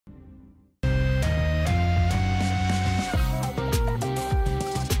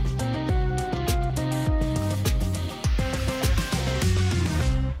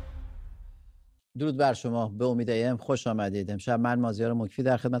درود بر شما، به امید خوش آمدید. امشب من مازیار مکفی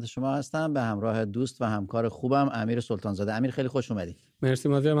در خدمت شما هستم به همراه دوست و همکار خوبم امیر سلطان زاده. امیر خیلی خوش اومدید. مرسی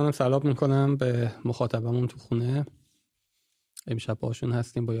مازیار، منم سلام میکنم به مخاطبمون تو خونه. امشب باشون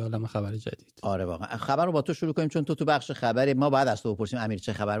هستیم با یه عالمه خبر جدید. آره واقعا. خبر رو با تو شروع کنیم چون تو بخش خبری، ما بعد از تو بپرسیم امیر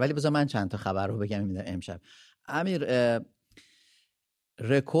چه خبر، ولی بذار من چند تا خبر رو بگم امشب. امیر،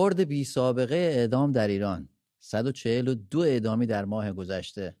 رکورد بی سابقه اعدام در ایران، 142 اعدامی در ماه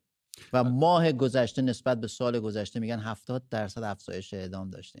گذشته و ماه گذشته نسبت به سال گذشته میگن 70% افزایش اعدام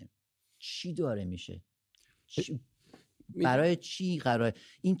داشتیم. چی داره میشه؟ برای چی قراره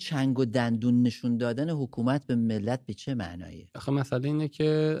این چنگ و دندون نشون دادن حکومت به ملت به چه معنایه؟ آخه مسئله اینه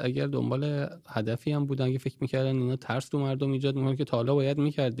که اگر دنبال هدفی هم بودن، اگه فکر میکردن اینا ترس تو مردم ایجاد میکنه که تا حالا باید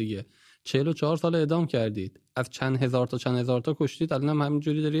میکرد دیگه. 44 سال اعدام کردید، از چند هزار تا کشتید، الان هم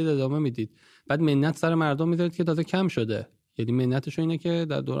همینجوری دارید ادامه میدید. بعد منت سر مردم میذارید که تازه کم شده. یعنی منتش اینه که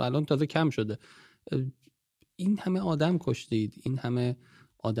در دور الان تازه کم شده. این همه آدم کشتید، این همه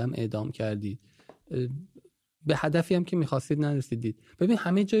آدم اعدام کردید، به هدفی هم که می‌خواستید نرسیدید. ببین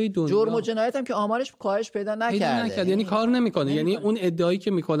همه جای دنیا جرم و جنایت هم که آمارش کاهش پیدا نکرده. یعنی کار نمی‌کنه. یعنی اون ادعایی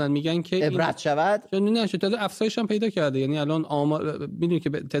که میکنن میگن که عبرت شود، نشه، تازه افزایش هم پیدا کرده. یعنی الان آمار میدونید که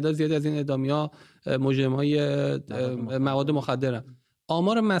تعداد زیادی از این اعدامی‌ها مجرمای مواد مخدرن.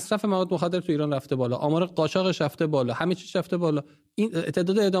 آمار مصرف مواد مخدر تو ایران رفته بالا، آمار قاچاقش رفته بالا، همه چیز رفته بالا، این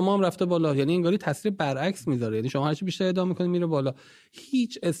تعداد اعدام‌ها هم رفته بالا. یعنی انگاری تاثیر برعکس میذاره. یعنی شما هرچی بیشتر اعدام میکنید میره بالا.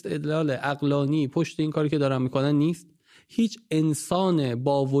 هیچ استدلال عقلانی پشت این کاری که دارن میکنن نیست. هیچ انسان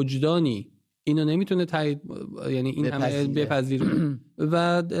با وجدانی اینو نمیتونه تایید، یعنی این همه بپذیره.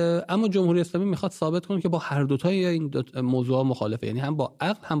 و اما جمهوری اسلامی میخواد ثابت کنه که با هر دوتای این موضوعا مخالفه، یعنی هم با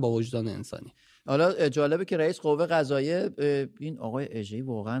عقل هم با وجدان انسانی. حالا جالبه که رئیس قوه قضاییه، این آقای اژه‌ای،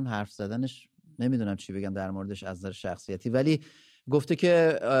 واقعا حرف زدنش نمیدونم چی بگم در موردش از نظر شخصیتی، ولی گفته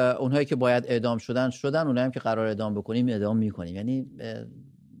که اونهایی که باید اعدام شدن، اونهایی هم که قرار اعدام بکنیم اعدام میکنیم. یعنی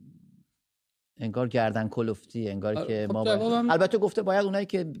انگار گردن کلفتی، انگار که خب ما البته گفته باید اونهایی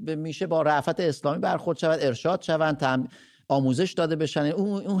که میشه با رأفت اسلامی برخورد شود، ارشاد شوند، آموزش داده بشن.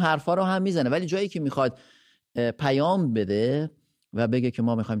 اون حرفا رو هم میزنه، ولی جایی که میخواد پیام بده و بگه که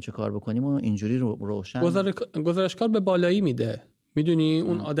ما میخوایم چه کار بکنیم و اینجوری روشن گزارشکار به بالایی میده. میدونی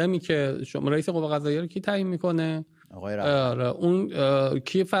اون آدمی که شما رئیس قوه قضاییه رو کی تعیین میکنه؟ آقای راحت. اون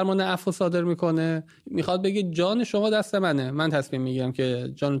کی فرمان عفو صادر میکنه؟ میخواد بگه جان شما دست منه، من تصمیم میگیرم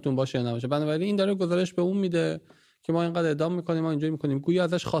که جانتون باشه یا نباشه. بنابراین این داره گزارش به اون میده که ما اینقدر اعدام میکنیم، ما اینجوری میکنیم، گویا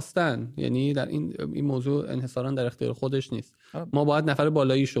ازش خواستن. یعنی در این موضوع انحصارا در اختیار خودش نیست. ما باید نفر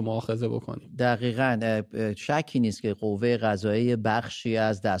بالایی شما مؤاخذه بکنیم. دقیقاً. شکی نیست که قوه قضاییه بخشی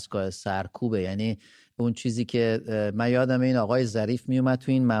از دستگاه سرکوبه. یعنی اون چیزی که من یادم این آقای ظریف میومد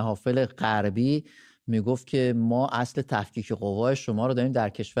تو این محافل غربی میگفت که ما اصل تفکیک قوا شما رو داریم در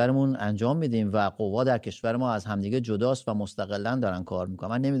کشورمون انجام میدیم و قوا در کشور ما از همدیگه جداست و مستقلاً دارن کار میکنن.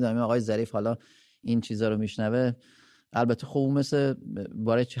 من نمیدونم این آقای ظریف حالا این چیزا رو میشنوه. البته خوب مثل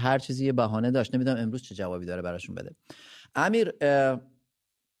برای هر چیزی یه بهانه داشت. نمیدونم امروز چه جوابی داره براشون بده. امیر،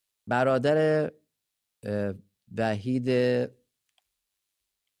 برادر وحید،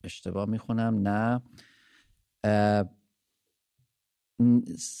 اشتباه میخونم نه،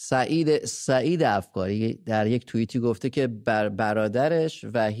 سعید افکاری در یک توییتی گفته که برادرش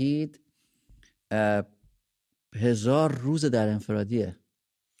وحید 1000 روز در انفرادیه.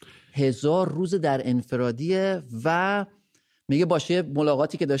 1000 روز در انفرادیه و میگه باشه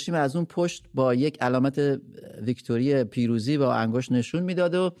ملاقاتی که داشتیم از اون پشت با یک علامت ویکتوری پیروزی با انگشت نشون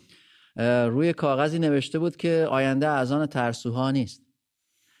میداد و روی کاغذی نوشته بود که آینده از آن ترسوها نیست.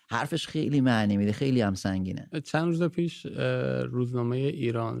 حرفش خیلی معنی میده، خیلی هم سنگینه. چند روز پیش روزنامه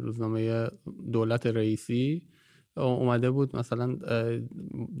ایران، روزنامه دولت رئیسی، اومده بود مثلا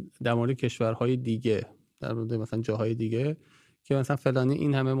در مورد کشورهای دیگه، در مورد مثلا جاهای دیگه که مثلا فلانی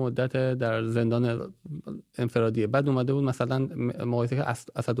این همه مدت در زندان انفرادیه. بعد اومده بود مثلا مقایسه که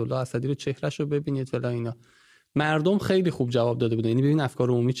اسدالله اسدی رو چهرهش رو ببینید فلان اینا. مردم خیلی خوب جواب داده بودن. یعنی ببین افکار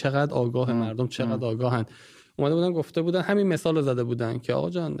عمومی چقدر آگاه، مردم چقدر آگاهن. اومده بودن گفته بودن، همین مثال رو زده بودن که آقا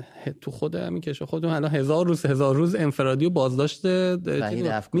جان تو خود همین کشور خودمون الان 1000 روز انفرادی و بازداشت.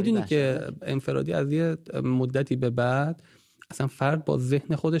 میدونی که انفرادی از یه مدتی به بعد اصلا فرد با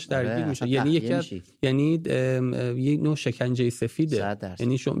ذهن خودش درگیر میشه. یعنی یه نوع شکنجه سفیده.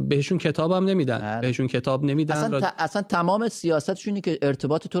 یعنی بهشون کتاب هم نمیدن. بهشون کتاب نمیدن. اصلا تمام سیاستشونه که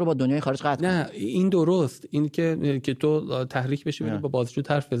ارتباط تو رو با دنیای خارج قطع کنه. نه این درست، این که تو تحریک بشی با بازجو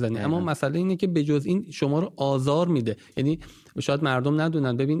حرف بزنی. اما مسئله اینه که بجز این شما رو آزار میده. یعنی شاید مردم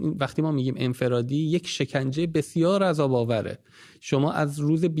ندونن. ببین وقتی ما میگیم انفرادی، یک شکنجه بسیار عذاب آوره. شما از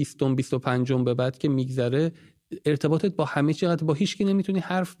روز 20 25 به بعد که میگذره ارتباطت با همه چی با هیچ کی نمیتونی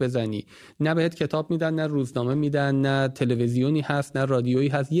حرف بزنی. نه بهت کتاب میدن، نه روزنامه میدن، نه تلویزیونی هست، نه رادیویی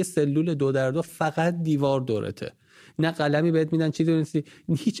هست. یه سلول 2x2 فقط دیوار دورته. نه قلمی بهت میدن، چیزی نیستی،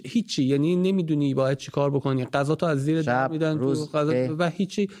 هیچی. یعنی نمیدونی باید چیکار بکنی. غذا تو از زیر در میدن و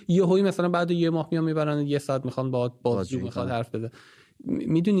هیچی. یهویی مثلا بعد یه ماه میبرن، یه ساعت میخوان بازجو میخواد حرف بزنه.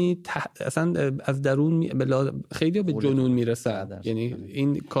 میدونی اصلا از درون خیلی به جنون میرسن. یعنی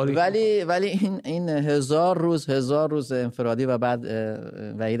این کاری ولی این هزار روز انفرادی و بعد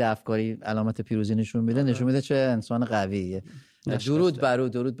وحید افکاری علامت پیروزی نشون میده چه انسان قویه.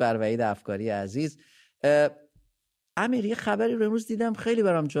 درود بر وحید افکاری عزیز. امیر، یه خبری رو امروز دیدم خیلی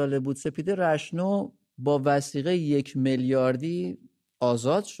برام جالب بود. سپیده رشنو با وثیقه 1 میلیاردی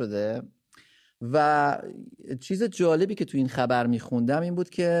آزاد شده و چیز جالبی که تو این خبر میخوندم این بود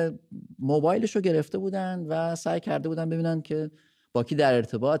که موبایلش رو گرفته بودن و سعی کرده بودن ببینن که با کی در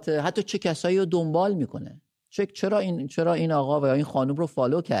ارتباطه، حتی چه کسایی رو دنبال میکنه، چرا این آقا و این خانم رو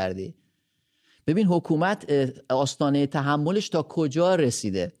فالو کردی. ببین حکومت آستانه تحملش تا کجا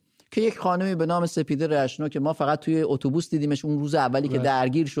رسیده که یک خانمی به نام سپیده رشنو که ما فقط توی اتوبوس دیدیمش اون روز اولی که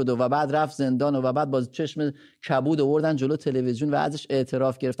درگیر شد و بعد رفت زندان و بعد با چشم کبود آوردن جلو تلویزیون و ازش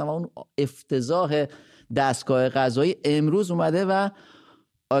اعتراف گرفتن و اون افتضاح دستگاه قضایی امروز اومده و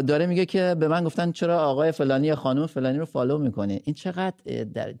داره میگه که به من گفتن چرا آقای فلانی یا خانم فلانی رو فالو میکنه. این چقدر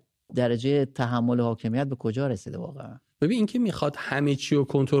درجه تحمل حاکمیت به کجا رسیده واقعا؟ ببین این که میخواد همه چی رو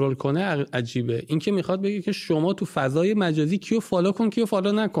کنترل کنه عجیبه. این که میخواد بگه که شما تو فضای مجازی کیو فالو کن کیو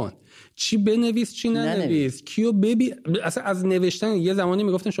فالو نکن، چی بنویس چی ننویس، کیو ببین. اصلا از نوشتن یه زمانی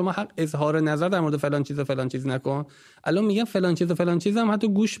میگفتن شما حق اظهار نظر در مورد فلان چیز نکن، الان میگن فلان چیز هم حتی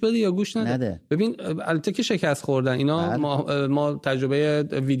گوش بده یا گوش نده. ببین البته که شکست خوردن اینا. ما تجربه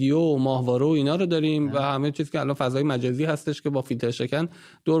ویدیو و ماهواره و اینا رو داریم و همه چیز که الان فضای مجازی هستش که با فیلتر شکن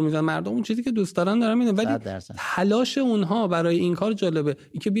دور میزنن مردم اون چیزی که دوست دارن میدن. ولی تلاش اونها برای این کار جالبه.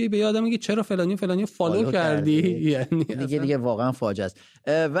 این که بیای به یادم میگه چرا فلانی فالو کردی. یعنی دیگه واقعا فاجعه است.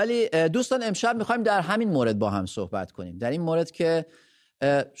 ولی دوستان امشب میخوایم در همین مورد با هم صحبت کنیم، در این مورد که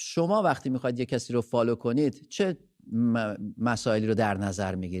شما وقتی میخواید یک کسی رو فالو کنید چه مسائلی رو در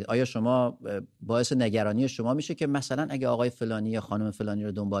نظر میگیرید؟ آیا شما باعث نگرانی شما میشه که مثلا اگه آقای فلانی یا خانم فلانی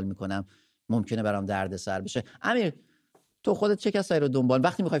رو دنبال میکنم ممکنه برام دردسر بشه؟ امیر، تو خودت چه کسایی رو دنبال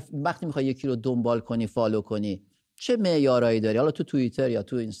وقتی میخوای یکی رو دنبال کنی فالو کنی چه معیارایی داری؟ حالا تو توییتر یا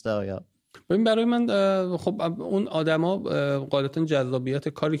تو اینستا یا ببین برای من خب اون آدما غالبا جذابیت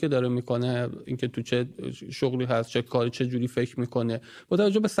کاری که داره میکنه، اینکه تو چه شغلی هست، چه کاری، چه جوری فکر میکنه، با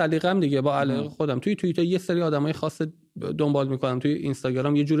توجه به سلیقه‌ام دیگه، با علاقه خودم. توی توییتر یه سری آدمای خاص دنبال میکنم، توی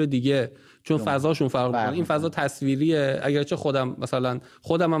اینستاگرام یه جور دیگه، چون فضاشون فرق میکنه. این فضا تصویریه، اگرچه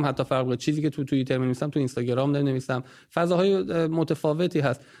خودم هم حتی فرق میکنه. چیزی که تو توییتر می‌نویسم تو اینستاگرام نمی‌نویسم، فضاهای متفاوتی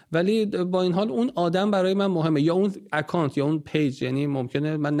هست. ولی با این حال اون آدم برای من مهمه، یا اون اکانت یا اون پیج. یعنی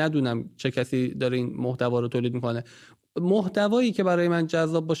ممکنه من ندونم چه کسی داره این محتوا رو تولید میکنه. محتوایی که برای من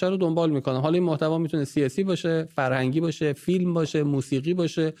جذاب باشه رو دنبال میکنم. حالا این محتوا میتونه سیاسی باشه، فرهنگی باشه، فیلم باشه، موسیقی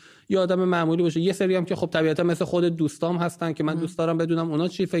باشه، یا آدم معمولی باشه. یه سری هم که خب طبیعتا مثل خود دوستام هستن که من دوست دارم بدونم اونا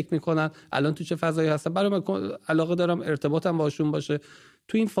چی فکر میکنن، الان تو چه فضایی هستن. برای من علاقه دارم ارتباطم باشون باشه.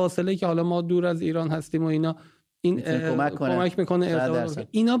 تو این فاصله که حالا ما دور از ایران هستیم و اینا، این کمک میکنه.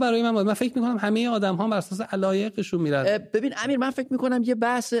 اینا برای من فکر میکنم همه آدم ها بر اساس علایقشون میرن. ببین امیر، من فکر میکنم یه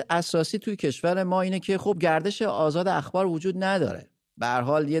بحث اساسی توی کشور ما اینه که خب گردش آزاد اخبار وجود نداره. به هر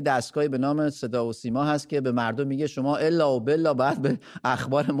حال یه دستگاهی به نام صدا و سیما هست که به مردم میگه شما الا و بلا باید به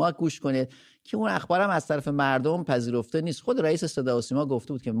اخبار ما گوش کنید، که اون اخبار هم از طرف مردم پذیرفته نیست. خود رئیس صدا و سیما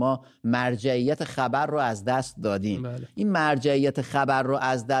گفته بود که ما مرجعیت خبر رو از دست دادیم. بله. این مرجعیت خبر رو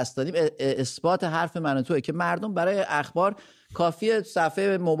از دست دادیم اثبات حرف من و توئه که مردم برای اخبار کافیه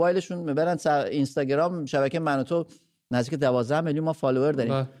صفحه موبایلشون ببرن اینستاگرام، شبکه من و تو نزدیک 12 میلیون ما فالوور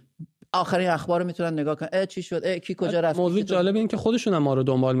داریم. بله. آخرین اخبار رو میتونن نگاه کنن، چی شد، کی کجا رفت. موضوع جالب این که خودشون هم ما رو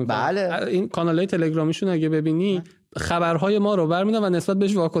دنبال میکنن. بله. این کانال‌های تلگرامیشون اگه ببینی خبرهای ما رو برمی‌دارن و نسبت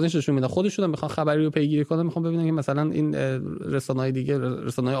بهش واکنششون میدن. خودشون هم میخوان خبری رو پیگیری کنن، میخوان ببینن که مثلا این رسانه‌های دیگه،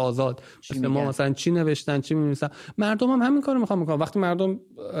 رسانه‌های آزاد مثل ما مثلا چی نوشتن، چی می‌نویسن. مردم هم همین کارو میخوان. وقتی مردم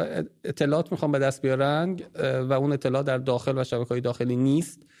اطلاعات میخوان به دست بیارن و اون اطلاع در داخل و شبکه‌های داخلی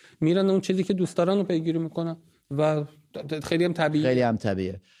نیست، میرن اون چیزی که دوست دارن رو پیگیری میکنن و خیلی هم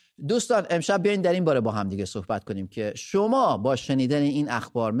طبیعیه. دوستان امشب بیاین در این باره با هم دیگه صحبت کنیم که شما با شنیدن این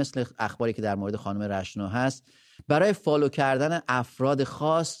اخبار، مثل اخباری که در مورد خانم رشنو هست، برای فالو کردن افراد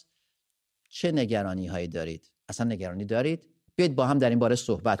خاص چه نگرانی هایی دارید؟ اصلا نگرانی دارید؟ بیایید با هم در این باره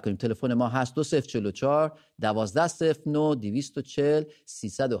صحبت کنیم. تلفن ما هست 2044 1209 240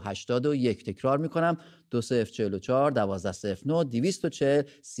 381. تکرار میکنم 2044 1209 240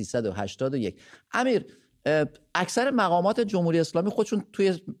 381. امیر، اکثر مقامات جمهوری اسلامی خودشون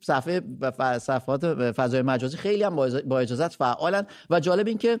توی صفحات فضای مجازی خیلی هم با اجازت فعالن و جالب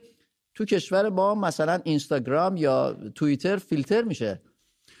این که تو کشور ما مثلا اینستاگرام یا توییتر فیلتر میشه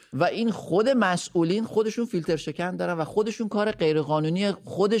و این خود مسئولین خودشون فیلتر شکن دارن و خودشون کار غیرقانونی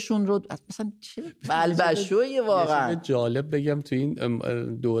خودشون رو مثلا چه بلبشویه واقعا. یه جالب بگم تو این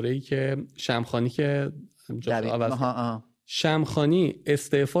دوره‌ای که شمخانی که شمخانی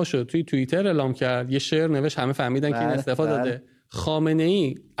استعفا شد توی توییتر اعلام کرد، یه شعر نوشت، همه فهمیدن که این استعفا داده.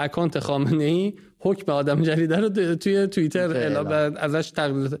 خامنه‌ای اکانت خامنه‌ای حکم آدم جریده رو توی توییتر اعلام ازش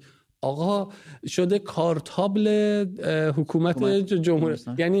تقلید. آقا شده کارتابل حکومت جمهوری،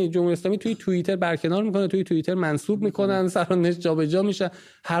 یعنی جمهوری اسلامی توی توییتر برکنار میکنه، توی توییتر منسوب میکنن، سرانش جابجا میشه،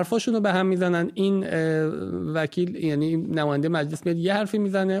 حرفاشونو به هم میزنن. این وکیل یعنی نماینده مجلس میاد یه حرفی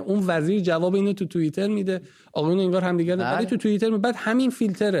میزنه، اون وزیر جواب اینو تو توییتر میده، آقایون انگار همدیگه ولی تو توییتر بعد همین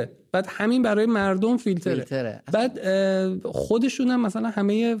فیلتره، بعد همین برای مردم فیلتره. بعد خودشون هم مثلا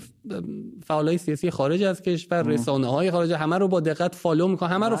همه فعالای سیاسی خارج از کشور، رسانه‌های خارج، همه رو با دقت فالو میکنن،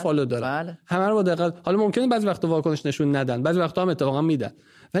 همه رو فالو دارن، همه رو با دقت. حالا ممکنه بعضی وقتا واکنش نشون ندن، بعضی وقتا هم اتفاقا میدن،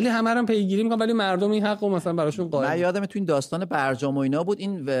 ولی همه رو هم پیگیری میکنن، ولی مردم این حقو مثلا براشون قائل. من یادم تو این داستان برجام و اینا بود،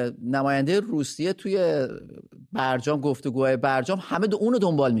 این نماینده روسیه توی برجام، گفتگوهای برجام، همه اونو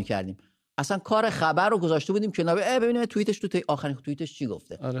دنبال میکردیم، اصلا کار خبر رو گذاشته بودیم کنار، ببینیم توییتش تو آخرین توییتش چی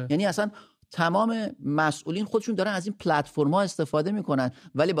گفته. یعنی اصلا تمام مسئولین خودشون دارن از این پلتفرم‌ها استفاده میکنن،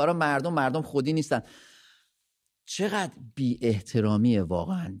 ولی برای مردم خودی نیستن. چقدر بی احترامیه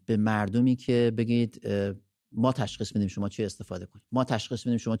واقعا به مردمی که بگید ما تشخیص میدیم شما چی استفاده کنید، ما تشخیص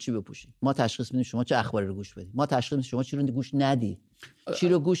میدیم شما چی بپوشید، ما تشخیص میدیم شما چه اخباری رو گوش بدید، ما تشخیص میدیم شما چی رو گوش ندی، چی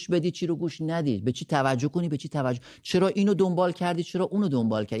رو گوش بدی، چی رو گوش ندی، به چی توجه کنی، به چی توجه، چرا اینو دنبال کردی، چرا اونو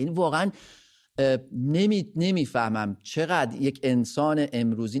دنبال کردی. این واقعا نمیفهمم چقدر یک انسان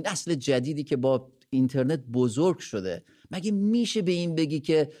امروزی، نسل جدیدی که با اینترنت بزرگ شده، مگه میشه به این بگی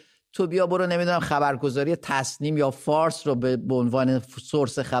که تو بیا برو نمیدونم خبرگزاری تصنیم یا فارس رو به عنوان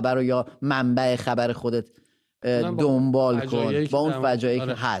سورس خبر رو یا منبع خبر خودت دنبال کن با اون فجایعی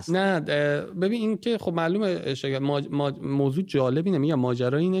که هست. نه ببین این که خب معلومه موضوع جالب اینه، میگم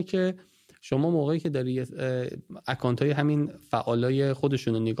ماجرا اینه که شما موقعی که داری اکانت‌های همین فعالای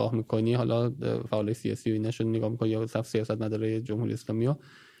خودشون رو نگاه میکنی، حالا فعالای سیاسی و ایناشون نگاه میکنی یا صف سیاستمدارای جمهوری اسلامی ها،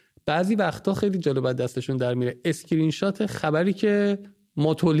 بعضی وقتا خیلی جالب از دستشون در میره، اسکرین شات خبری که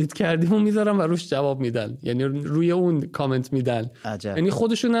ما تولید کردیم و میذارن و روش جواب میدن، یعنی روی اون کامنت میدن. یعنی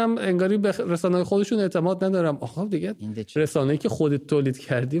خودشون هم انگاری به رسانه‌های خودشون اعتماد ندارم. آخه دیگه رسانه‌ای که خودت تولید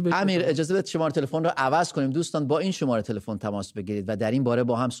کردی. امیر اجازه بده شماره تلفن رو عوض کنیم دوستان، با این شماره تلفن تماس بگیرید و در این باره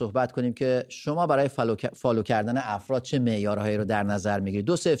با هم صحبت کنیم که شما برای فالو کردن افراد چه معیارهایی رو در نظر میگیرید.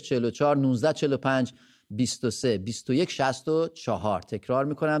 2044 1945 23 21 64. تکرار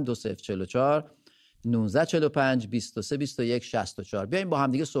میکنم 2044 1945 23 21 64. بیایم با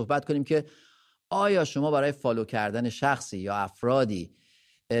هم دیگه صحبت کنیم که آیا شما برای فالو کردن شخصی یا افرادی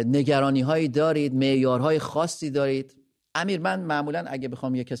نگرانی هایی دارید، معیارهای خاصی دارید؟ امیر، من معمولا اگه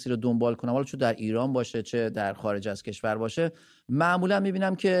بخوام یه کسی رو دنبال کنم، حالا چه در ایران باشه چه در خارج از کشور باشه، معمولا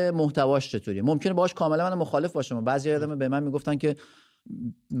میبینم که محتواش چطوریه. ممکنه باهاش کاملا من مخالف باشم. بعضی آدم به من میگفتن که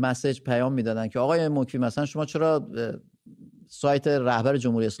مسیج پیام میدادن که آقای مکفی مثلا شما چرا سایت رهبر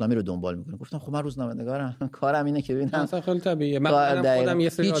جمهوری اسلامی رو دنبال میکنه؟ گفتم خب من روزنامه‌نگارم، کارم اینه که ببینم. مثلا خیلی طبیعیه. من خودم یه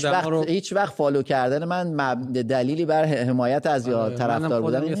سری آدما رو هیچ وقت فالو کردن من دلیلی بر حمایت از یا طرفدار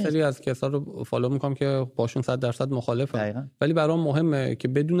بودن یه سری از کسا رو فالو میکنم که باشون 100% مخالفم، ولی برام مهمه که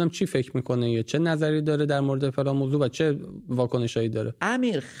بدونم چی فکر میکنه یا چه نظری داره در مورد فلان موضوع و چه واکنشایی داره.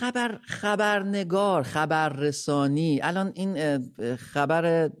 امیر، خبرنگار، خبررسانی، الان این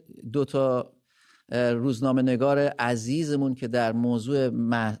خبر دوتا روزنامه نگار عزیزمون که در موضوع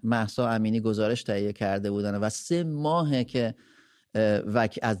مهسا امینی گزارش تهیه کرده بودن و 3 ماهه که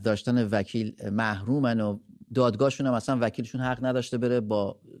از داشتن وکیل محرومن و دادگاهشون هم اصلا وکیلشون حق نداشته بره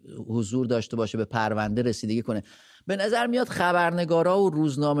با حضور داشته باشه به پرونده رسیدگی کنه. به نظر میاد خبرنگارا و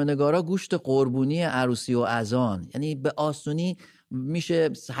روزنامه نگارا گوشت قربونی عروسی و اذان، یعنی به آسونی میشه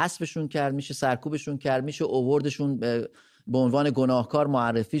حذفشون کرد، میشه سرکوبشون کرد، میشه اووردشون به عنوان گناهکار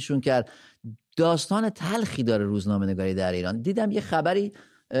معرفیشون کرد. داستان تلخی داره روزنامه نگاری در ایران. دیدم یه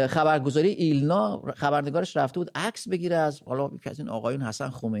خبرگزاری ایلنا خبرنگارش رفته بود عکس بگیره از حالا از این آقایون حسن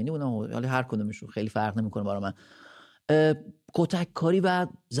خمینی بودن، حالا هر کدومشون خیلی فرق نمیکنه برای من، کتککاری و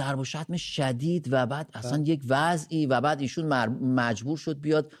ضرب و شتم شدید و بعد اصلا یک وضعی و بعد ایشون مجبور شد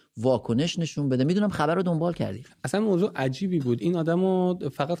بیاد واکنش نشون بده. میدونم خبر رو دنبال کردی. اصلا موضوع عجیبی بود. این آدمو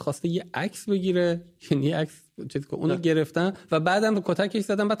فقط خواسته یه عکس بگیره، یعنی عکس چیز که اونو گرفتن و بعدم کتکش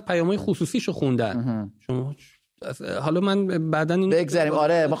زدن، بعد پیام‌های خصوصیشو خوندن. شما حالا من بعداً این بگذاریم.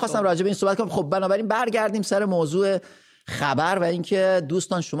 آره ما خواستم راجع به این صحبت کنم. خب بنابراین برگردیم سر موضوع خبر و اینکه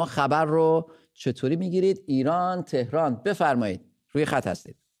دوستان شما خبر رو چطوری میگیرید؟ ایران، تهران، بفرمایید، روی خط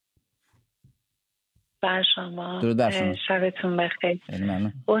هستید. بر شما. درود بر شما. شبتون بخیر.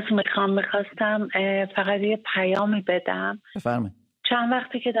 ممنون. میخواستم فقط یه پیامی بدم. بفرمایید. چند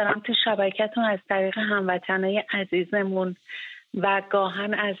وقتی که دارم تو شبکتون از طریق هموطنای عزیزمون و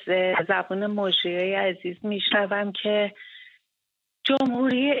گاهن از زبان مجریای عزیز میشنوم که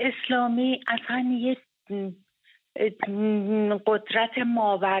جمهوری اسلامی اصلا یه قدرت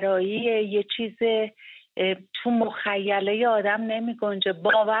ماورایی، یه چیز تو مخیله آدم نمی گنجه.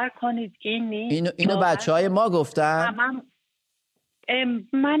 باور کنید این نیست. اینو بچهای ما گفتن.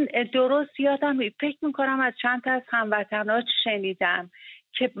 من درست یادم، فکر میکنم از چند تا از هموطنات شنیدم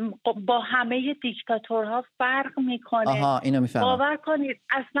که با همه دیکتاتورها فرق میکنه. آها اینو میفهمم. باور کنید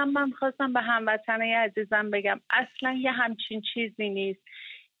اصلا من میخواستم به هموطنای عزیزم بگم اصلا یه همچین چیزی نیست.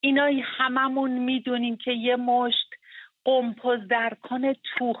 اینا هممون میدونیم که یه مشت قمپز در کن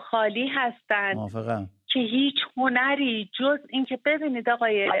تو خالی هستن. موافقم. که هیچ هنری جز این که ببینید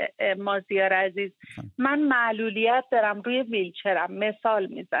آقای مازیار عزیز، من معلولیت دارم، روی ویلچرم، مثال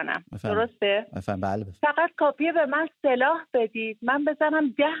میزنم، درسته؟ بله. فقط کافیه به من سلاح بدید من بزنم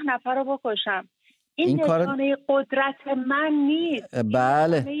 10 نفر رو بکشم. این نشانه قدرت من نیست.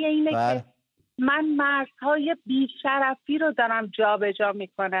 بله. اینه که من مرزهای بیشرفی رو دارم جابجا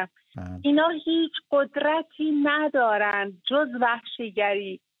میکنم. اینا هیچ قدرتی ندارن جز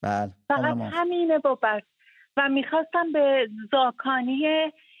وحشیگری. فقط همینه و بس. و میخواستم به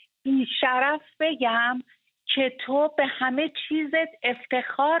زاکانی بیشرف بگم که تو به همه چیزت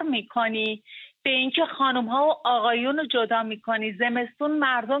افتخار میکنی، به اینکه خانم ها و آقایون رو جدا میکنی. زمستون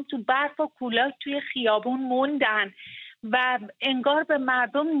مردم تو برف و کولاک توی خیابون موندن و انگار به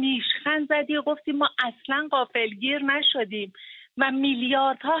مردم نیشخند زدی و گفتی ما اصلا غافلگیر نشدیم و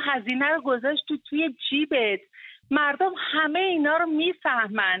میلیاردها هزینه رو گذاشت توی جیبت. مردم همه اینا رو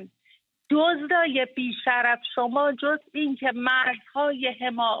میفهمن. دزدای بیشرف شما جز این که مرزهای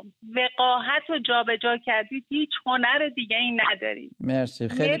وقاحت رو جابجا کردید هیچ هنر دیگه این ندارید. مرسی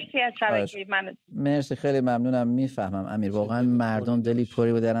خیلی. مرسی خیلی ممنونم. میفهمم امیر، واقعا مردم دلی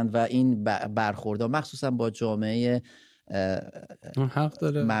پری دارند و این برخوردها مخصوصا با جامعه حق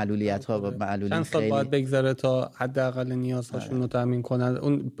داره. معلولیت ها و معلولین چند سال باید بگذره تا حداقل نیازهاشون رو تامین کنن.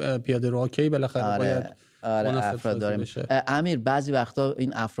 اون پیاده رو کی بالاخره باید افراد داریم. امیر بعضی وقتا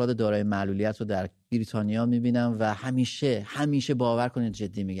این افراد دارای معلولیت رو در بریتانیا میبینم و همیشه باور کنید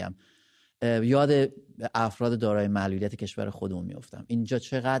جدی میگم یاد افراد دارای معلولیت کشور خودمون میافتم. اینجا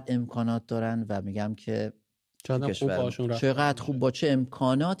چقدر امکانات دارن و میگم که چقدر خوب با چه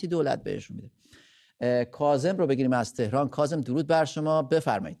امکاناتی دولت بهشون میده. کاظم رو بگیریم از تهران. کاظم درود بر شما،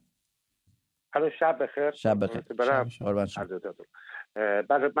 بفرمایید. شب بخیر. شب بخیر.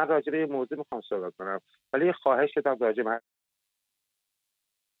 من راجع به یه موضوع میخوام صحبت کنم ولی یه خواهش دارم راجع به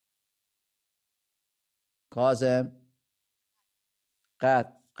کاظم.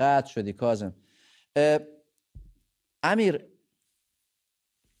 قطع شدی کاظم. امیر،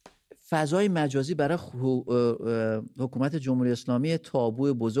 فضای مجازی برای حکومت جمهوری اسلامی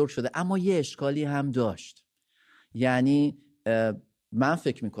تابو بزرگ شده اما یه اشکالی هم داشت. یعنی من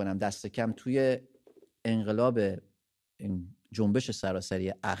فکر میکنم دست کم توی انقلاب این جنبش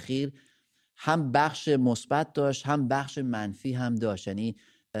سراسری اخیر هم بخش مثبت داشت هم بخش منفی هم داشت. یعنی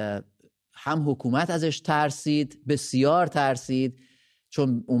هم حکومت ازش ترسید، بسیار ترسید،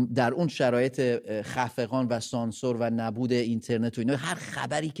 چون در اون شرایط خفقان و سانسور و نبود اینترنت و اینا هر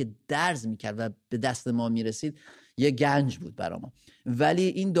خبری که درز میکرد و به دست ما میرسید یه گنج بود برا ما. ولی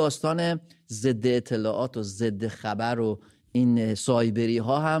این داستان ضد اطلاعات و ضد خبر و این سایبری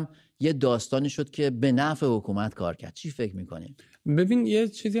ها هم یه داستانی شد که به نفع حکومت کار کرد. چی فکر میکنیم؟ ببین یه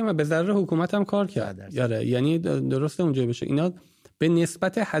چیزی هم به ضرر حکومت هم کار کرد. یعنی درسته اونجا بشه اینا به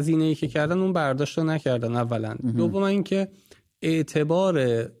نسبت هزینه‌ای که کردن اون برداشت رو نکردن اولا. دوم اینکه اعتبار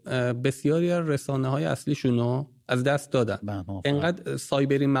بسیاری از رسانه‌های اصلیشونو از دست دادن. انقدر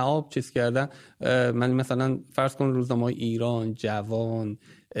سایبری معاب چیز کردن. من مثلا فرض کن روزنامه‌های ایران، جوان،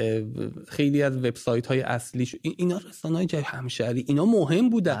 خیلی از وبسایت‌های اصلیش اینا رسانه‌های همشهری اینا مهم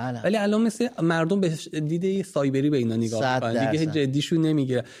بودن ولی الان مثل مردم به دید سایبری به اینا نگاه می‌کنن دیگه جدیشون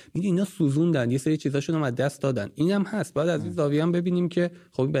نمیگیره. اینا سوزوندن، یه سری چیزاشون هم از دست دادن. اینم هست بعد از این زاویه هم ببینیم که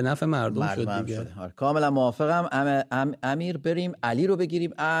خب به نفع مردم شد دیگه. کاملا موافقم. امیر بریم علی رو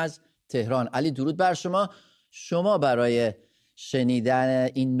بگیریم از تهران. علی درود بر شما. شما برای شنیدن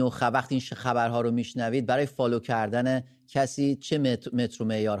این نوع وقتی این خبرها رو میشنوید برای فالو کردن کسی چه متر و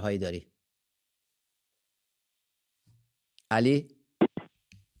معیارهایی داری؟ علی؟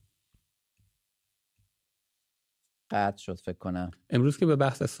 قطع شد فکر کنم. امروز که به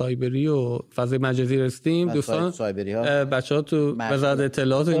بحث سایبری و فضای مجازی رسیدیم دوستان، بچه‌ها تو وزارت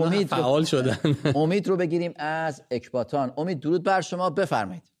اطلاعات و اینا فعال شدن. امید رو بگیریم از اکباتان. امید درود بر شما،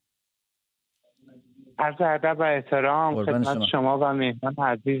 بفرمایید. عرض ادب و احترام خدمت شما و مهمان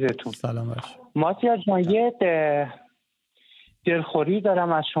عزیزتون. سلام باش. مازیار جان، یه دلخوری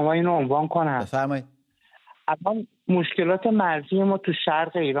دارم از شما اینو عنوان کنم. بفرمایید. الان مشکلات مرزی ما تو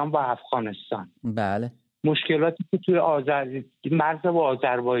شرق ایران با افغانستان، بله، مشکلاتی که توی مرز با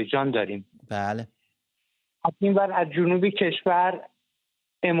آذربایجان داریم، بله، از این ور از جنوبی کشور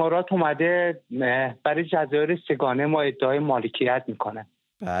امارات اومده برای جزایر سگانه ما ادعای مالکیت میکنه.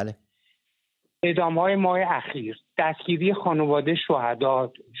 بله. اعدام‌های ماه اخیر، دستگیری خانواده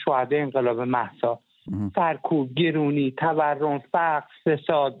شهدای انقلاب مهسا، سرکوب، گرونی، تورم، فقر،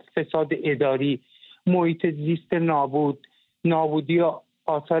 فساد اداری، محیط زیست نابودی و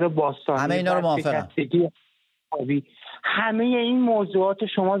آثار باستانی، همه اینا رو موافقم. همه این موضوعات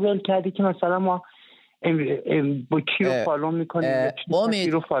شما ذکر کردی که مثلا ما با کی رو فالو میکنیم.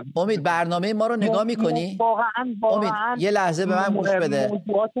 امید برنامه ما رو نگاه میکنی؟ واقعا امید یه لحظه به من گوش بده،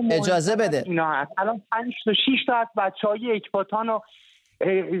 اجازه بده. الان 5 تا 6 تا از بچهای اکباتان رو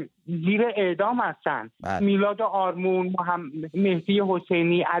زیر اعدام هستن. میلاد آرمون، مهدی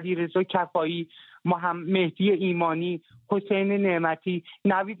حسینی، علیرضا کفایی، مهدی ایمانی، حسین نعمتی،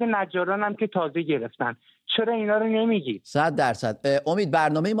 نوید نجاران هم که تازه گرفتن. چرا اینا رو نمیگی؟ 100%. امید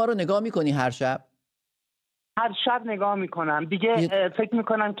برنامه ما رو نگاه میکنی هر شب؟ هر شب نگاه میکنم دیگه. فکر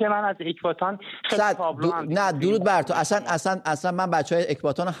میکنم که من از اکباتان خیلی تابلو نه درود بر تو. اصلا من بچهای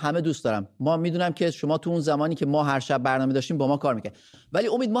اکباتان رو همه دوست دارم. ما میدونم که شما تو اون زمانی که ما هر شب برنامه داشتیم با ما کار میکنید، ولی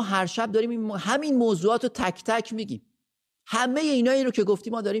امید ما هر شب داریم همین موضوعات رو تک تک میگیم. همه اینایی رو که گفتی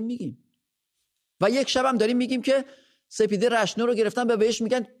ما داریم میگیم و یک شب هم داریم میگیم که سپیده رشنو رو گرفتن و بهش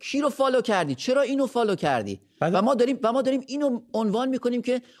میگن کی رو فالو کردی، چرا اینو فالو کردی. و ما داریم اینو عنوان میکنیم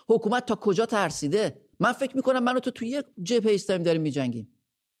که حکومت تا کجا ترسیده. من فکر میکنم من و تو توی یک جبهه ایستادیم داریم میجنگیم.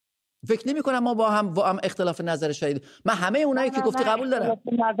 فکر نمیکنم ما با هم اختلاف نظر شدید. من همه اونایی که گفتی قبول دارم.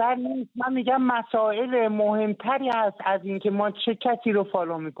 نظر نیست. من میگم مسائل مهمتری هست از این که ما چه کسی رو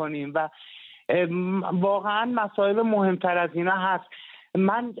فالو میکنیم و واقعا مسائل مهمتر از اینا هست.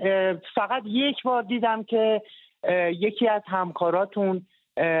 من فقط یک بار دیدم که یکی از همکاراتون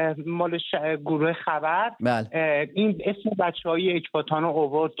مال گروه خبر این اسم بچهای اکباتان رو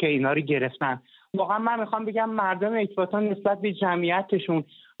آورد که اینا رو گرفتن. واقعا من میخوام بگم مردم اکباتان نسبت به جمعیتشون،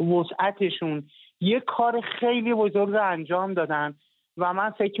 وسعتشون یک کار خیلی بزرگ رو انجام دادن و من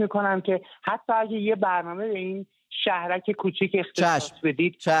فکر میکنم که حتی اگه یه برنامه به این شهرک کوچیک اختصاص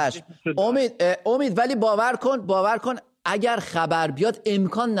بدید. امید ولی باور کن اگر خبر بیاد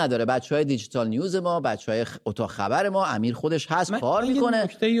امکان نداره بچهای دیجیتال نیوز ما، بچهای اتاق خبر ما، امیر خودش هست کار میکنه.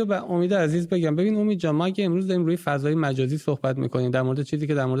 نکته‌ایو به امید عزیز بگم. ببین امید جان، ما که امروز داریم روی فضای مجازی صحبت میکنیم، در مورد چیزی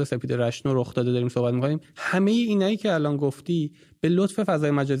که در مورد سپیده رشنو رخ داده داریم صحبت میکنیم، همه اینایی که الان گفتی به لطف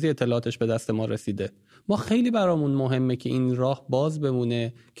فضای مجازی اطلاعاتش به دست ما رسیده. ما خیلی برامون مهمه که این راه باز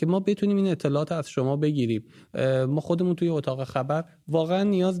بمونه که ما بتونیم این اطلاعات از شما بگیریم. ما خودمون توی اتاق خبر واقعا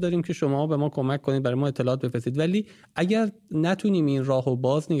نیاز داریم که شما به ما کمک کنید، برای ما اطلاعات بفرستید، ولی اگر نتونیم این راهو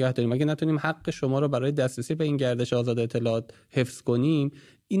باز نگه داریم، اگر نتونیم حق شما رو برای دسترسی به این گردش آزاد اطلاعات حفظ کنیم،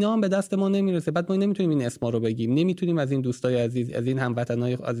 اینا هم به دست ما نمیرسه. بعد ما نمیتونیم این اسما رو بگیم، نمیتونیم از این دوستای عزیز، از این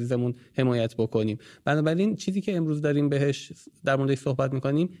هموطنای عزیزمون حمایت بکنیم. بنابراین چیزی که امروز داریم بهش در موردش صحبت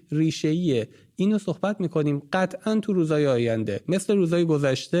میکنیم ریشه‌ایه. اینو صحبت میکنیم قطعاً تو روزهای آینده مثل روزهای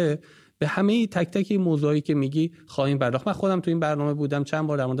گذشته به همه تک تک این موضوعی که میگی خواهیم پرداخت. من خودم تو این برنامه بودم، چند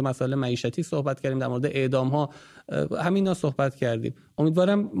بار در مورد مسائل معیشتی صحبت کردیم، در مورد اعدام‌ها همینا صحبت کردیم.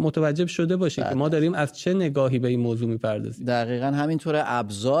 امیدوارم متوجه شده باشید که ما داریم از چه نگاهی به این موضوع میپردازیم. دقیقاً همینطوره.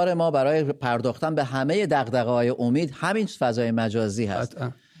 ابزار ما برای پرداختن به همه دغدغه‌های امید همین فضای مجازی هست.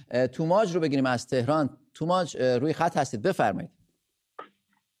 توماج رو بگیریم از تهران. توماج روی خط هستید، بفرمایید.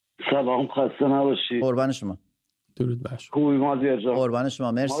 سلام، خسته نباشید. قربان شما. درود بر شما. خوبی مازیار جان؟ قربان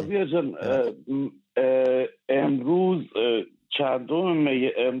شما، مرسی. مازیار جان، امروز چندم می؟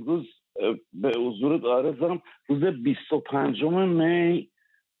 امروز به حضورت عرضم روز 25 می،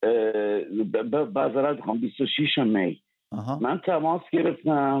 معذرت میخوام 26 می من تماس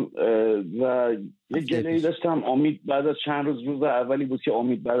گرفتم و یه گله‌ای داشتم. امید بعد از چند روز اولی بود که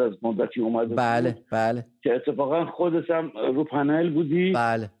امید بعد از مدتی اومده. بله که اتفاقا خودت هم رو پنل بودی.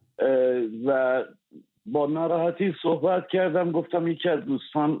 بله. و با ناراحتی صحبت کردم، گفتم یکی از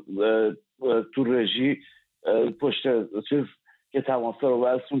دوستان تو رژی پشت چیز که تماس رو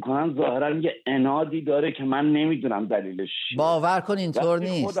وصل میکنن ظاهرا یه عنادی داره که من نمیدونم دلیلش چیه. باور کن اینطور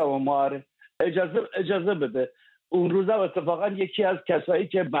نیست. اجازه بده. اون روزم اتفاقا یکی از کسایی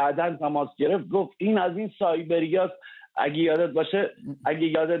که بعداً تماس گرفت گفت این از این سایبریاست. اگه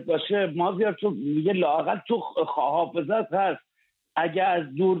یادت باشه مازیار، تو میگه لااقل تو حافظت هست، اگه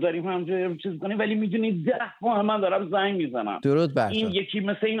از دور داریم همونجوری چیز کنیم، ولی میدونی 10 ماه من دارم زنگ میزنم. درود بر تو. این یکی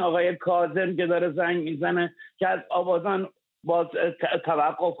مثل این آقای کاظم که داره زنگ میزنه که از آوازان باز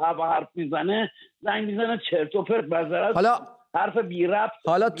توقف حرف میزنه، زنگ میزنه چرت و پرت، معذرت، حالا حرف بی ربط.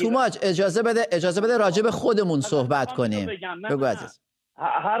 حالا توماج اجازه بده راجع به خودمون صحبت کنیم. بگو عزیز.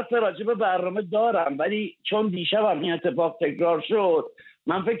 حرف راجع به برنامه دارم، ولی چون دیشب هم این اتفاق تکرار شد،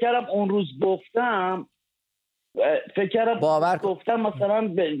 من فکر کردم اون روز گفتم مثلا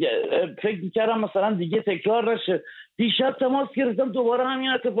دیگه تکرار نشه. دیشب تماس گرفتم دوباره همین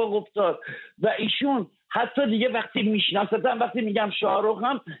اتفاق افتاد و ایشون حتی دیگه وقتی میشناستم، وقتی میگم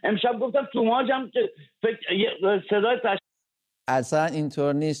شاهرخم، امشب گفتم توماجم که صدای اصلا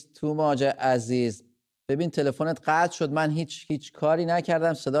اینطور نیست توماج عزیز. ببین تلفنت قطع شد، من هیچ کاری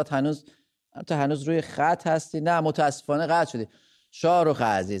نکردم، صدات هنوز روی خط هستی. نه متاسفانه قطع شدی. شاهرخ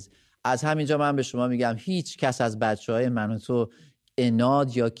عزیز، از همینجا من به شما میگم هیچ کس از بچهای من و تو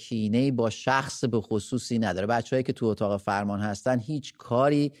اناد یا کینه‌ای با شخص به خصوصی نداره. بچه‌هایی که تو اتاق فرمان هستن هیچ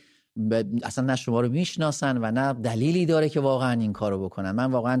کاری اصلا نه شما رو میشناسن و نه دلیلی داره که واقعا این کارو بکنن.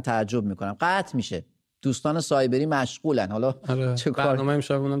 من واقعا تعجب میکنم. قطع میشه. دوستان سایبری مشغولن. حالا چه کار؟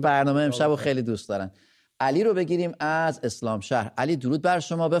 برنامه امشب رو خیلی دوست دارن. علی رو بگیریم از اسلام شهر. علی درود بر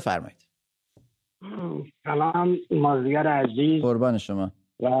شما، بفرمایید. سلام مازیار عزیز، قربان شما.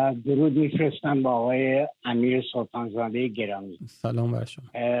 و درود میفرستم با آقای امیر سلطان زاده گرامی. سلام بر شما.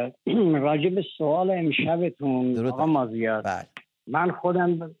 راجع به سوال امشبتون آقا مازیار، من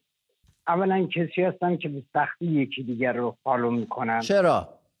خودم اولا کسی هستم که به سختی یکی دیگر رو فالو میکنم. چرا؟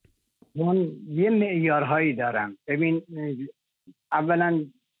 من یه معیارهایی دارم. ببین، اولا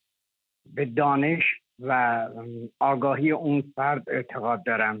به دانش و آگاهی اون فرد اعتقاد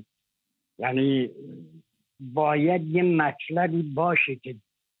دارم. یعنی باید یه مطلبی باشه که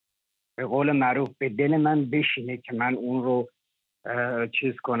به قول معروف به دل من بشینه که من اون رو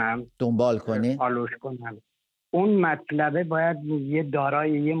چیز کنم، دنبال کنی، فالوش کنم. اون مطلبه باید یه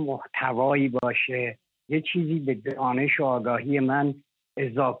دارای یه محتوایی باشه، یه چیزی به دانش و آگاهی من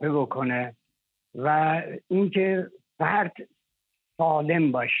اضافه بکنه و اینکه فرد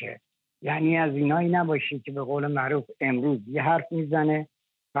سالم باشه. یعنی از اینایی نباشه که به قول معروف امروز یه حرف میزنه،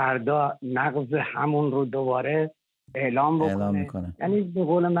 فردا نقض همون رو دوباره اعلام میکنه. یعنی به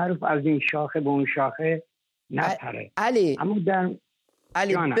قول معروف از این شاخه به اون شاخه نپره. علی،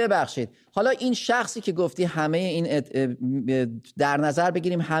 علی ببخشید، حالا این شخصی که گفتی همه این در نظر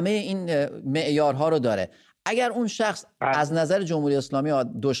بگیریم همه این معیارها رو داره، اگر اون شخص از نظر جمهوری اسلامی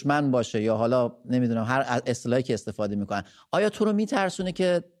دشمن باشه یا حالا نمیدونم هر اصطلاحی که استفاده میکنن، آیا تو رو میترسونه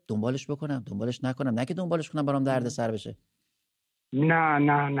که دنبالش بکنم، دنبالش نکنم، نه که دنبالش کنم برام درد سر بشه؟ نه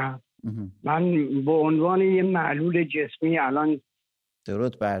من به عنوان یه معلول جسمی الان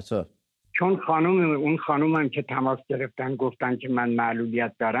درود بر تو، چون اون خانومم که تماس گرفتن گفتن که من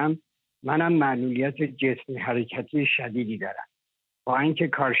معلولیت دارم، منم معلولیت جسمی حرکتی شدیدی دارم. با اینکه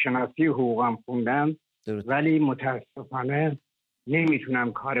کارشناسی حقوقم خوندم ولی متاسفانه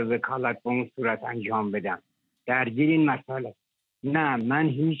نمیتونم کار وکالت به اون صورت انجام بدم. درگیر این مسئله نه، من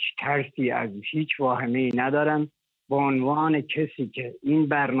هیچ ترسی از هیچ واهمه‌ای ندارم. به عنوان کسی که این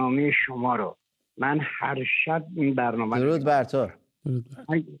برنامه شما رو من هر شب این برنامه درود بر تو،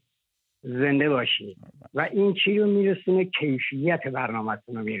 زنده باشی و این چی رو میرسونه؟ کیفیت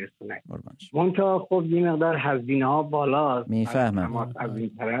برنامه‌تون رو میرسونه. منتها خب یه مقدار هزینه ها بالاست، میفهمم از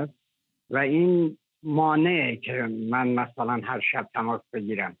این طرف و این مانعه که من مثلا هر شب تماس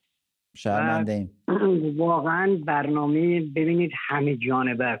بگیرم. شرمنده ایم. واقعا برنامه ببینید همه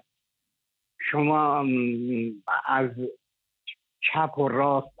جانبه است. شما از چپ و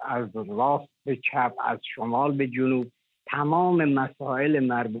راست، از راست به چپ، از شمال به جنوب، تمام مسائل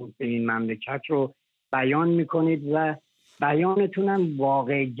مربوط به این مملکت رو بیان میکنید و بیانتون هم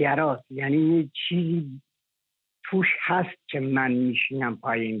واقع گراست. یعنی یه چیزی توش هست که من میشینم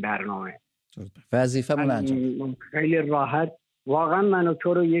پای این برنامه، وظیفه مون انجام. خیلی راحت واقعا من و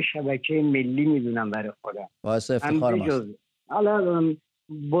تو رو یه شبکه ملی میدونم برای خودم. باعث افتخار ماست. حالا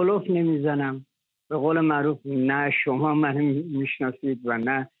بلوف نمیزنم، به قول معروف نه شما منو میشناسید و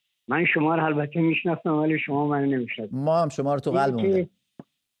نه من شما رو البته میشناسم ولی شما منو نمیشناسید. ما هم شما رو تو قلبمون داریم.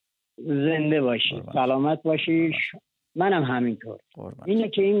 زنده باشی، سلامت باشی. منم همینطور. اینه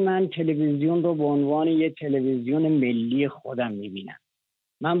که من تلویزیون رو به عنوان یه تلویزیون ملی خودم میبینم.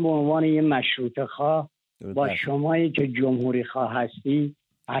 من به عنوان یه مشروطه خواه با شمایی که جمهوری خواه هستی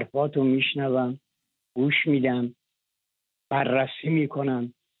حرفاتو میشنوم، گوش میدم، بررسی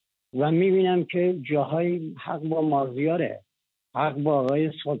میکنم و میبینم که جاهای حق با مازیاره، حق با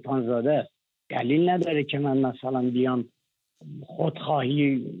آقای سلطان زاده است. دلیل نداره که من مثلا بیام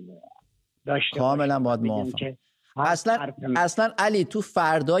خودخواهی داشته کاملا باید موافقم. اصلا علی تو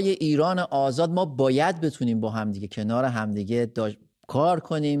فردای ایران آزاد ما باید بتونیم با همدیگه کنار همدیگه کار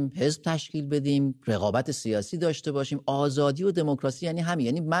کنیم، حزب تشکیل بدیم، رقابت سیاسی داشته باشیم. آزادی و دموکراسی یعنی همین،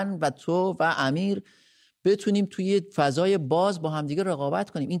 یعنی من و تو و امیر بتونیم توی فضای باز با همدیگه رقابت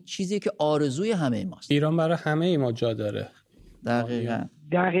کنیم. این چیزیه که آرزوی همه ماست. ایران برای همه ما جا داره.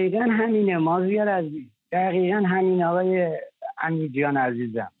 دقیقاً همینه مازیار عزیز، دقیقاً همین آقای امید جان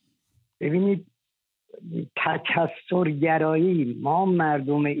عزیزم. ببینید تکثرگرایی، ما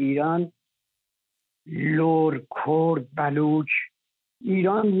مردم ایران، لور، کرد، بلوچ،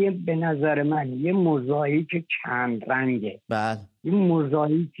 ایران به نظر من یه موزاییک چند رنگه. بله. این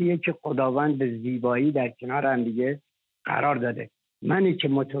موزاییکیه که خداوند به زیبایی در کنار هم دیگه قرار داده. منی که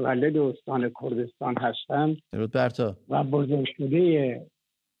متولد استان کردستان هستم درود بر تو و بزرگ شده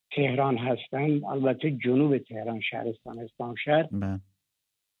تهران هستم، البته جنوب تهران، شهرستان اسلامشهر،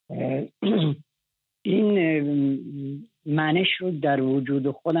 این منش رو در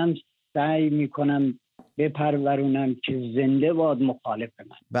وجود خودم سعی میکنم بپرورونم که زنده باد مخالف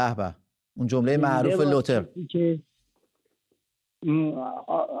من. به به، اون جمله معروف لوتر که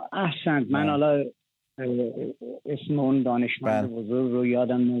احسنت. من حالا اسم اون دانشمند بزرگ رو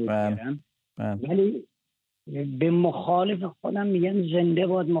یادم نمیگیرم، ولی به مخالف خودم میگم زنده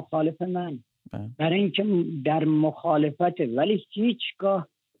باد مخالف من. برای اینکه در مخالفته، ولی هیچگاه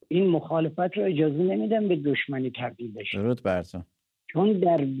این مخالفت رو اجازه نمیدم به دشمنی تبدیل بشه. درود بر تو. چون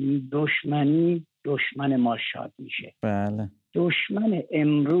در دشمنی دشمن ما شاد میشه. بله. دشمن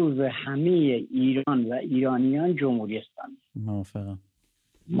امروز همه ایران و ایرانیان جمهوری اسلامی. موافقم.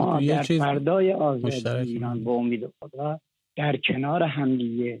 ما در فردای آزادی ایران با امید خدا در کنار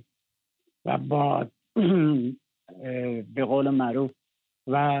همدیگه و با به قول معروف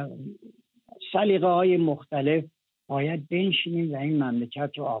و سلیقه های مختلف باید بنشینیم و این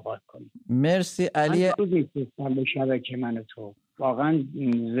مملکت رو آباد کنیم. مرسی علی. من روز می‌فرستم به شبکه من و تو. واقعا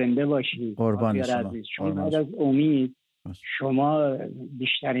زنده باشید. قربان شما. شما بعد از امید شما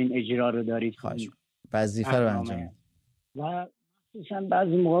بیشترین اجرا رو دارید. وظیفه رو انجام و مثلا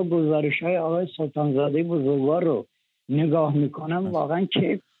بعضی موقع گزارش‌های آقای سلطان زاده بزرگوار رو نگاه میکنم واقعا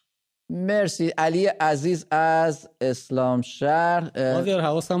که. مرسی علی عزیز از اسلامشهر. مازیار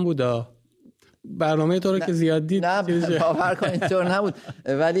حواسم بودا برنامه تو رو که زیاد دید. نه باور کن اینطور نبود،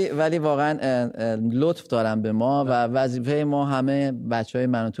 ولی واقعا لطف دارم به ما و وظیفه ما همه بچهای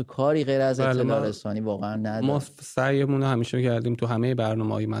من تو کاری غیر از اطلاع رسانی واقعا نداریم. ما سعیمون رو همیشه کردیم تو همه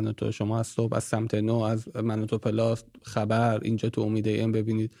برنامه‌های من و تو. شما از صبح از سمت نو، از من و تو پلاس، خبر، اینجا تو امید ام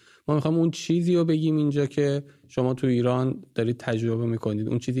ببینید. ما میخوام اون چیزی رو بگیم اینجا که شما تو ایران دارید تجربه میکنید،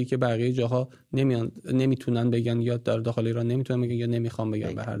 اون چیزی که بقیه جاها نمیتونن بگن یا در داخل ایران نمیتونن بگن یا نمیخوام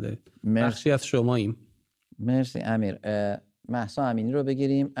بگن. به هر دلیل بخشی از شماییم. مرسی امیر. مهسا امینی رو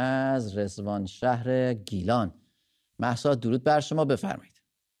بگیریم از رضوان شهر گیلان. مهسا درود بر شما، بفرمایید.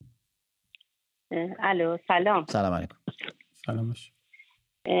 الو سلام. سلام علیکم.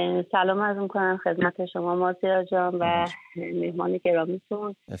 سلام عرض می‌کنم خدمت شما مازیار جان و مهمان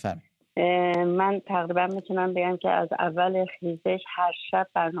گرامیتون. بفرمایید. من تقریبا میتونم بگم که از اول خیزش هر شب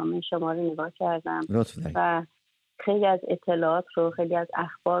برنامه شما رو نگاه کردم و خیلی از اطلاعات رو، خیلی از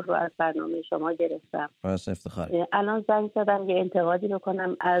اخبار رو از برنامه شما گرفتم. باعث افتخاره. الان زنگ زدم یه انتقادی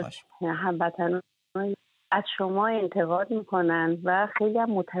بکنم از هموطنان. از شما انتقاد میکنن و خیلی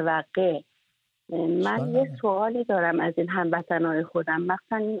هم متوقع. من یه سوالی دارم از این هموطنان خودم،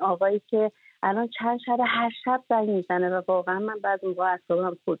 مثلا این آقایی که الان چند شب هر شب زنگ میزنه و واقعا من بعضی موقع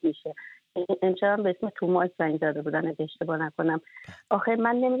اعصابم خورد میشه. امشب به اسم توماس زنگ زده بودن اگه اشتباه نکنم. آخه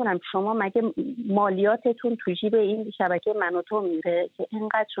من نمیدونم شما مگه مالیاتتون تو جیب این شبکه من و تو میره که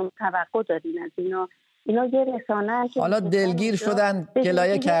اینقدر شما توقع دارین از اینا یه رسانه که حالا دلگیر شدن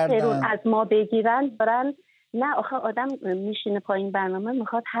گلایه کردن از ما بگیرن دارن. نه آخه آدم میشینه پایین برنامه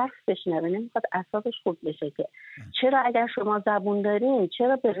میخواد حرف بشنوه، نمیخواد اعصابش خوب بشه که. چرا اگر شما زبون دارین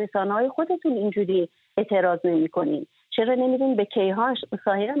چرا به رسانه‌های خودتون اینجوری اعتراض نمی‌کنین؟ چرا نمیرین به کیهان،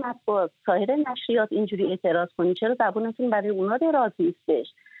 سایر مطبوعات، سایر نشریات اینجوری اعتراض کنین؟ چرا زبونتون برای اونا دراز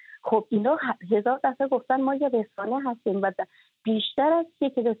نیستش؟ خب اینا 1000 دفعه گفتن ما یه رسانه هستیم و بیشتر از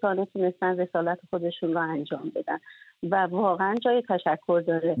که رسانه تونستن رسالت خودشون رو انجام بدن و واقعا جای تشکر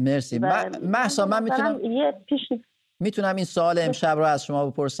داره. مرسی. مهسا من میتونم این سوال امشب رو از شما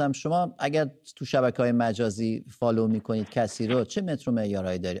بپرسم؟ شما اگر تو شبکه‌های مجازی فالو میکنید کسی رو، چه متر و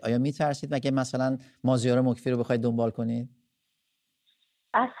معیارهایی دارید؟ آیا میترسید مگه مثلا مازیار مکفی رو بخواید دنبال کنید؟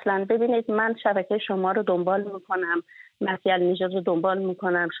 اصلا ببینید من شبکه شما رو دنبال میکنم مسیحا نژاد رو دنبال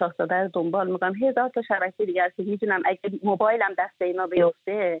میکنم، شاهزاده رو دنبال میکنم، هزار تا شبکه دیگه است که میدونم اگه موبایلم دست اینا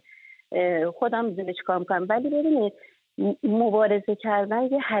بیفته خودم میدونم چیکار میکنم. ولی ببینید مبارزه کردن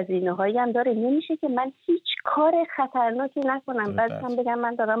یه هزینه هایی هم داره. نمیشه که من هیچ کار خطرناکی نکنم بعد هم بگم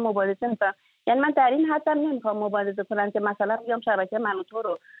من دارم مبارزه میکنم. یعنی من در این حدم نمیخوام مبارزه کنم که مثلا بیام شبکه من و تو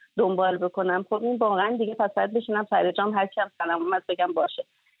رو دنبال بکنم. خب این واقعا دیگه پس باید بشینم سر جام هر کی هم سلام اومد بگم باشه.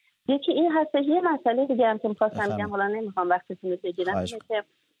 یکی این هست. یه مسئله دیگه هم که می‌خواستم بگم، حالا نمیخوام وقتتون رو بگیرم، اینه که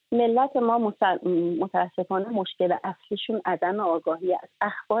ملت ما متاسفانه مشکل اصلیشون عدم آگاهی از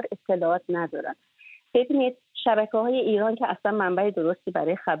اخبار، اطلاعات ندارن. ببینید شبکه‌های ایران که اصلا منبع درستی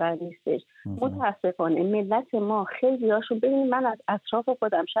برای خبر نیستش. متاسفانه ملت ما خیلی هاشون، ببینید من از اطراف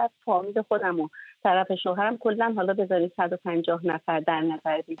خودم، شاید فامیل خودم و طرف شوهرم کلا حالا بذارید 150 نفر در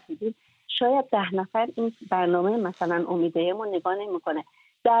نظر بگیرید، شاید 10 نفر این برنامه مثلا امیدیمو نگاه نمی‌کنه.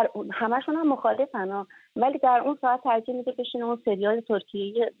 در همشون هم مخالفن، ولی در اون ساعت ترجیح میده بشین اون سریال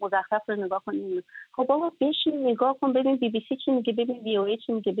ترکیه‌ای مزخرف رو نگاه کنیم. خب بابا بشین نگاه کن، ببین بی بی سی چی میگه، ببین وی او ای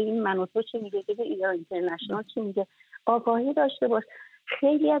چی میگه، ببین من و تو چی میگه، ببین ایران اینترنشنال چی میگه. آگاهی داشته باش.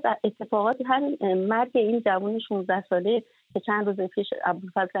 خیلی از اتفاقات، همین مرگ این جوان 16 ساله که چند روز پیش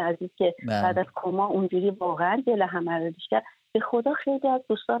ابوالفضل عزیز که بعد از کما اونجوری واقعا دل همه رو کرد، به خدا خیلی از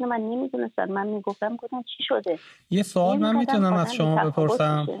دوستان من نمیدونستن. من میگفتم چی شده. یه سوال من میتونم از شما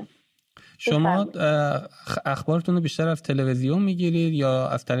بپرسم؟ شما اخبارتون رو بیشتر از تلویزیون میگیرید یا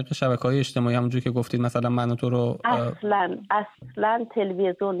از طریق شبکه‌های اجتماعی، همونجوری که گفتید مثلا من و تو رو؟ اصلا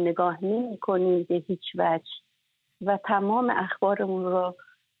تلویزیون نگاه نمی‌کنیم به هیچ وجه و تمام اخبارمون رو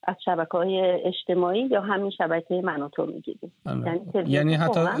از شبکه‌های اجتماعی یا همین شبکه من و تو میگیریم. یعنی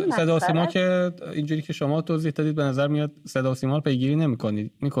حتی صدا و سیما که اینجوری که شما توضیح دادید به نظر میاد صدا و سیما رو پیگیری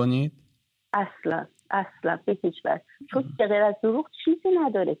میکنید؟ اصلا به هیچ وجه. چون غیر از دروغ چیزی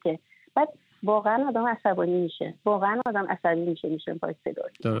نداره که بعد واقعا آدم عصبانی میشه، واقعا آدم عصبی میشه پای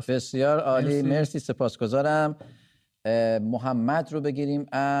صدا. بسیار عالی، مرسی، سپاسگزارم. محمد رو بگیریم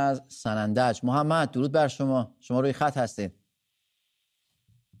از سنندج. محمد درود بر شما روی خط هستید.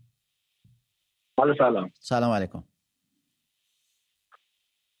 سلام علیکم.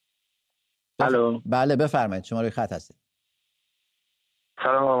 بله بفرمایید، شما روی خط هستید.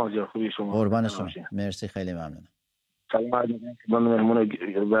 سلام مازیار، خوبی شما؟ قربان شما، مرسی، خیلی ممنونم. سلام علیکم. من مهمون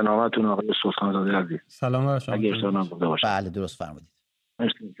برنامه‌تون آقای سلطان زاده عزیز. سلام بر شما. اگه اشتباه نکنم باشه. بله درست فرمودید.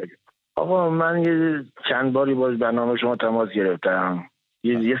 مرسی. آقا من یه چند باری باز برنامه شما تماس گرفتم.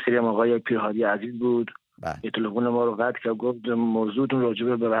 یه سری آقای پیرهادی عزیز بود. یه تلفن ما رو قطع کرد، گفت موضوعتون راجع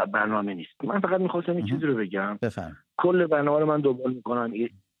به برنامه نیست. من فقط می‌خواستم این چیزی رو بگم. بفرمایید. کل برنامه رو من دنبال می‌کنم،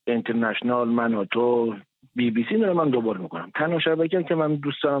 اینترنشنال، من و تو، بی بی سی رو من دنبال می‌کنم. تنها شبکه‌ای که من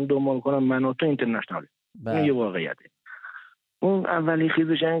دوست دارم دنبال کنم من و تو اینترنشنال. این یه واقعیته. اون اولی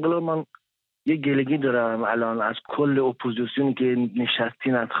خیزش انقلاب من یه گلگی دارم الان از کل اپوزیسیونی که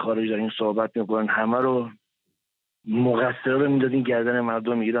نشستین از خارج دارین صحبت میکنن، همه رو مقصر رو میدادین گردن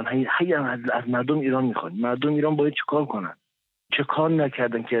مردم ایران. هی از مردم ایران میخوان. مردم ایران باید چه کار کنن؟ چه کار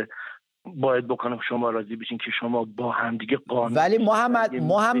نکردن که باید بکنم شما راضی بشین که شما با هم دیگه قانون. ولی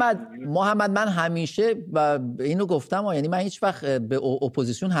محمد من همیشه اینو گفتم، یعنی من هیچ وقت به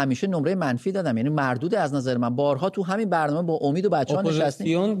اپوزیسیون همیشه نمره منفی دادم، یعنی مردود از نظر من. بارها تو همین برنامه با امید و بچه‌ها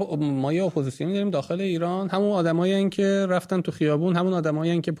نشستیم. ما یه اپوزیسیون داریم داخل ایران، همون آدمایین که رفتن تو خیابون، همون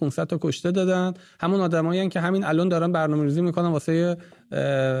آدمایین که 500 تا کشته دادن، همون آدمایین که همین الان دارن برنامه‌ریزی میکنن واسه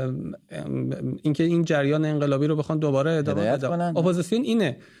اینکه این جریان انقلابی رو بخوان دوباره ادامه بدن. اپوزیسیون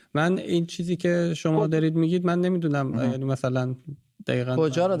اینه. من این چیزی که شما دارید میگید من نمیدونم یعنی مثلا دقیقاً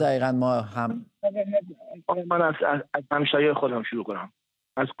کجا رو دقیقاً ما هم من از همشایی خودم شروع کنم،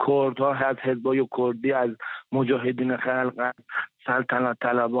 از کردها، از حزبای کردی، از مجاهدین خلق، سلطنت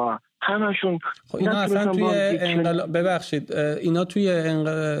طلبا، همشون. اینا اصلا توی ببخشید اینا توی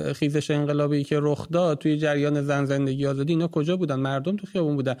خیزش انقلابی که رخ داد، توی جریان زن زندگی آزادی، اینا کجا بودن؟ مردم تو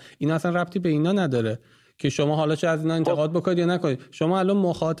خیابون بودن. اینا اصلا ربطی به اینا نداره که شما حالا چه از اینا انتقاد بکنید یا نکنید. شما الان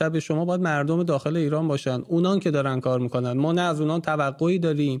مخاطب شما باید مردم داخل ایران باشن، اونان که دارن کار میکنن. ما نه از اونان توقعی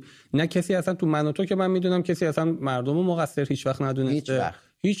داریم، نه کسی اصلا تو من و تو که من میدونم کسی اصلا مردم رو مقصر هیچ وقت ندونسته.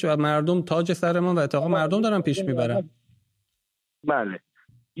 هیچ وقت مردم تاج سر ما و اتفاقا مردم دارن پیش میبرن. بله،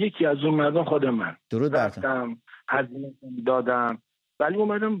 یکی از اون مردم خود من. درود برتون. هزینه دادم، ولی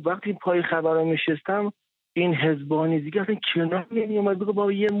اومدم وقتی پای خبرا نشستم این حزبانی دیگه اصلا کنار نمیومد بگه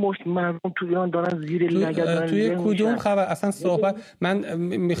با یه مشت مردم تو ایران دارن زیر لگد. توی کدوم خبر اصلا صحبت؟ من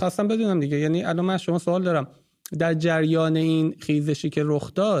میخواستم بدونم دیگه، یعنی الان من شما سوال دارم، در جریان این خیزشی که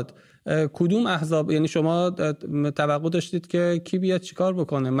رخ داد کدوم احزاب، یعنی شما توقع داشتید که کی بیاد چیکار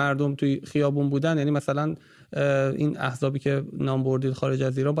بکنه؟ مردم توی خیابون بودن، یعنی مثلا این احزابی که نام بردید خارج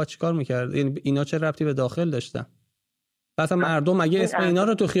از ایران با چیکار میکرد؟ یعنی اینا چه ربطی به داخل داشتن؟ مثلا مردم مگه اسم اینا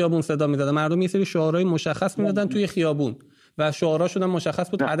رو تو خیابون صدا می‌زدن؟ مردم یه سری شعارهای مشخص می‌دادن توی خیابون و شعاراشون هم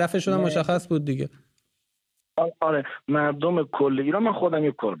مشخص بود، هدفشون هم مشخص بود دیگه. آره مردم کل ایران، من خودم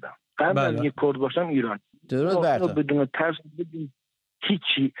یک کردم، قبل از یک کرد باشم ایران. درود بر تو. بدون ترس، بدون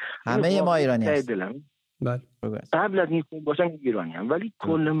هیچی، همه ما ایرانی هستیم. بله. قبل از این کرد باشم ایرانی ام، ولی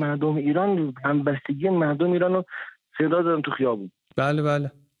کل مردم ایران، همبستگی مردم ایران رو صدا دادن تو خیابون. بله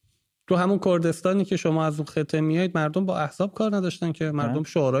بله. تو همون کردستانی که شما از اون خطه میایید مردم با احزاب کار نداشتن که، مردم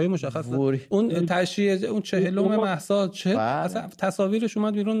شعارهای مشخص اون تشییع اون 40 مهسا اصلا تصاویرش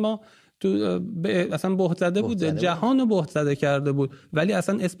اومد بیرون، ما تو اصلا بهت زده بود، جهان رو بهت زده کرده بود، ولی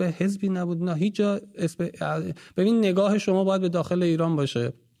اصلا اسم حزبی نبود، نه هیچ جا اسم. ببین نگاه شما باید به داخل ایران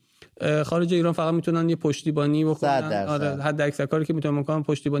باشه، خارج ایران فقط میتونن یه پشتیبانی بکنن، آره حد اکثر کاری که میتونن بکنن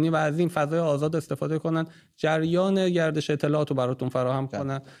پشتیبانی و از این فضای آزاد استفاده کنن، جریان گردش اطلاعات رو براتون فراهم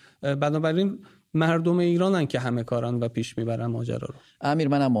کنن. بنابراین مردم ایرانن که همه کارن و پیش میبرن ماجرا رو. امیر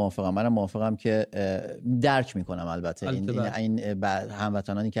منم موافقم که درک میکنم البته این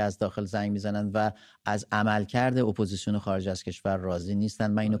هموطنانی که از داخل زنگ میزنن و از عملکرد اپوزیسیون خارج از کشور راضی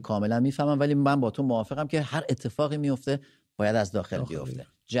نیستن، من اینو کاملا میفهمم، ولی من با تو موافقم که هر اتفاقی میفته باید از داخل بیفته.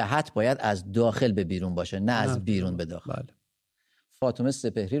 جهت باید از داخل به بیرون باشه، نه از بیرون به داخل. بله. فاطمه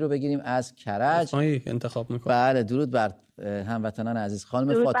سپهری رو بگیریم از کرج. انتخاب میکنم. بله درود بر هموطنان عزیز.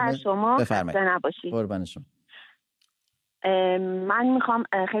 خانم فاطمه بفرمایید. قربان شما. من میخوام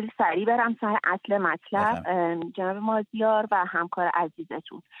خیلی سریع برم سر اصل مطلب. جناب مازیار و همکار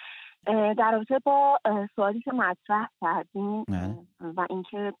عزیزتون در رابطه با سوالی که مطرح کردیم و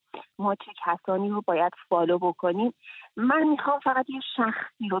اینکه ما چه کسانی رو باید فالو بکنیم، من میخوام فقط یه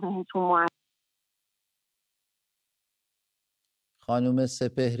شخصی رو بهتون معرفی. خانم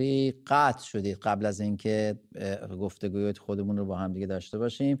سپهری قطع شدید قبل از اینکه گفتگوی خودمون رو با هم دیگه داشته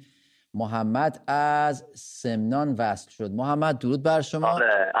باشیم. محمد از سمنان وصل شد. محمد درود بر شما.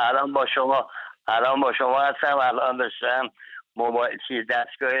 الان با شما هستم. الان داشتم موبایل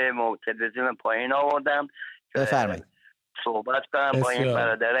دستگاه تلویزیون پایین آوردم. بفرمایید. صحبت کنم با این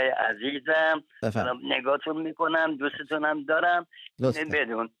برادرای عزیزم. نگاهتون میکنم، دوستتونم دارم.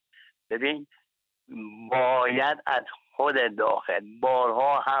 ببین باید از خود داخل،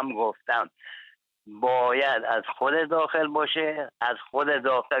 بارها هم گفتم، باید از خود داخل باشه. از خود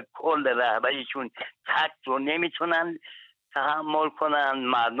داخل کل رهبریشون تک رو نمیتونن تحمل کنن،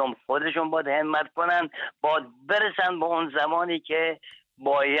 مردم خودشون باید همت کنن، باید برسن به اون زمانی که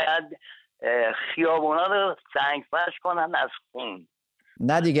باید خیابونا رو سنگ فرش کنن از خون.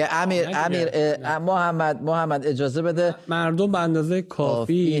 نه دیگه امیر محمد اجازه بده. مردم به اندازه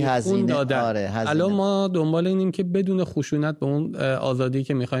کافی خون دادن. الان ما دنبال اینیم که بدون خشونت به اون آزادی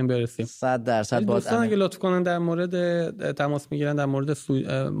که میخوایم برسیم. 100% دوستان اگه لطف کنن در مورد تماس میگیرن در مورد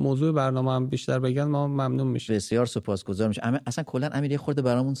موضوع برنامه هم بیشتر بگن، ما ممنون میشیم. بسیار سپاسگزار میشم. اصلا کلا امیر یه خورده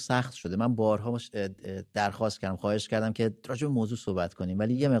برامون سخت شده. من بارها درخواست کردم، خواهش کردم که راجع به موضوع صحبت کنیم،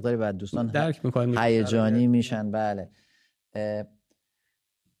 ولی یه مقداری بعد دوستان هیجانی میشن. بله.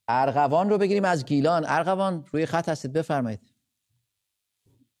 ارغوان رو بگیریم از گیلان. ارغوان روی خط هستید، بفرمایید.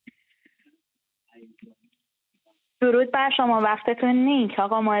 درود بر شما، وقتتون نیک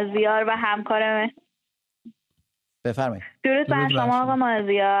آقا مازیار و همکارم. بفرمایید. درود بر شما آقا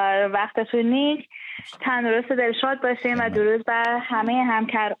مازیار، وقتتون نیک، تندرست دلشاد باشیم و درود بر همه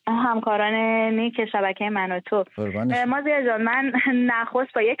همکاران نیک شبکه من و تو. مازیار جان، من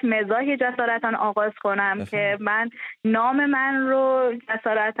نخست با یک مزاحی جسارتاً آغاز کنم که من نام من رو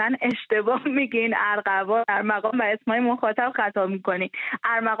جسارتاً اشتباه میگین، ارمغان و اسمای مخاطب خطا میکنین.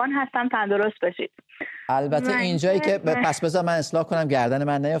 ارمغان هستم، تندرست باشید. البته اینجایی که پس بذار من اصلاح کنم گردن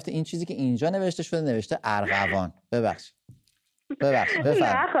من نیافته، این چیزی که اینجا نوشته شده نوشته ارغوان. ببخشید.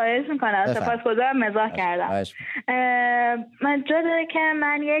 نه خواهش میکنم، سپاسگزارم، مزاح کردم. من جا داره که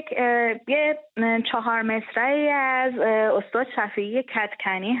من یه 4 مصرعی از استاد شفیعی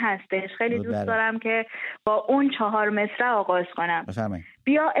کردن هستش، خیلی دوست دارم که با اون 4 مصرع آغاز کنم.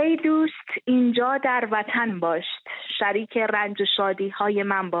 بیا ای دوست اینجا در وطن باش، شریک رنج و شادی های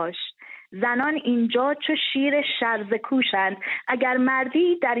من باش. زنان اینجا چو شیر شرزه کوشند، اگر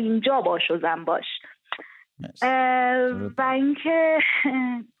مردی در اینجا باش و زن باش. و اینکه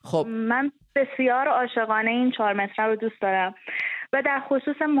من بسیار عاشقانه این 4 مصرع رو دوست دارم. و در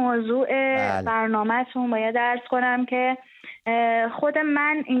خصوص موضوع برنامه‌تون باید عرض کنم که خود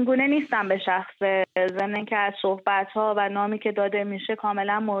من اینگونه نیستم به شخص، ضمن که از صحبت‌ها و نامی که داده میشه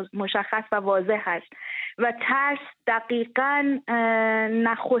کاملا مشخص و واضح هست و ترس دقیقاً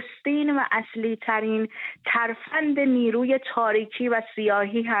نخستین و اصلی ترین ترفند نیروی تاریکی و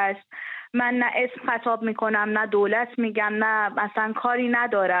سیاهی هست من نه اسم خطاب میکنم، نه دولت میگم، نه مثلا کاری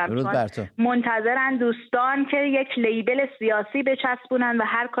ندارم. منتظرن دوستان که یک لیبل سیاسی بچسبونن و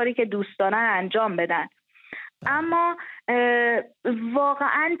هر کاری که دوست دارن انجام بدن. اما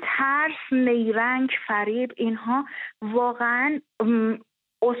واقعا ترس، نیرنگ، فریب، اینها واقعا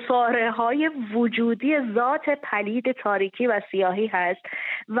اصاره های وجودی ذات پلید تاریکی و سیاهی هست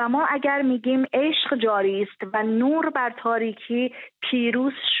و ما اگر میگیم عشق جاری است و نور بر تاریکی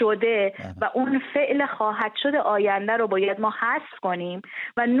پیروز شده و اون فعل خواهد شده آینده رو باید ما حذف کنیم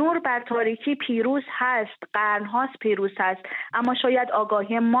و نور بر تاریکی پیروز هست، قرنهاست پیروز هست، اما شاید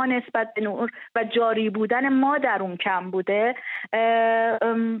آگاهی ما نسبت به نور و جاری بودن ما در اون کم بوده،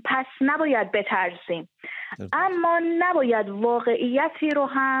 پس نباید بترسیم. اما نباید واقعیتی رو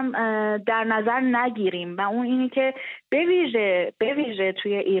هم در نظر نگیریم و اون اینی که به ویژه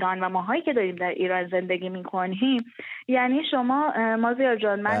توی ایران و ماهایی که داریم در ایران زندگی میکنیم، یعنی شما مازیار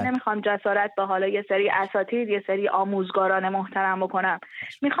جان، من نمیخوام جسارت به حالا یه سری اساتید، یه سری آموزگاران محترم بکنم،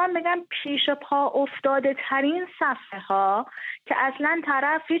 میخوام بگم پیش پا افتاده ترین صفحه ها که اصلا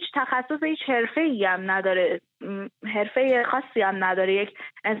طرف هیچ تخصص، هیچ حرفه‌ای هم نداره، حرفه خاصی هم نداره، یک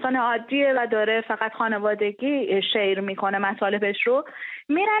انسان عادیه و داره فقط خانوادگی شیر میکنه مطالبش رو،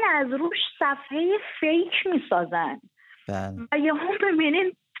 میرن از روش صفحه فیک میسازن و یه هم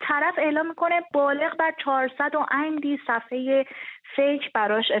ببینین طرف اعلام میکنه بالغ بر 400 و عمدی صفحه فیک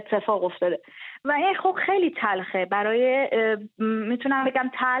براش اتفاق افتاده و این خب خیلی تلخه، برای میتونم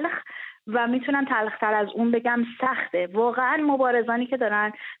بگم تلخ و میتونم تلختر از اون بگم سخته. واقعا مبارزانی که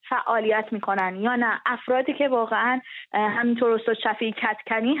دارن فعالیت میکنن یا نه افرادی که واقعا همینطور استاد شفیعی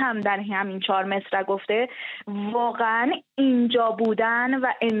کتکنی هم در همین 4 مصرع گفته، واقعا اینجا بودن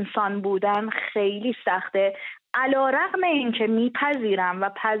و انسان بودن خیلی سخته. علی‌رغم اینکه میپذیرم و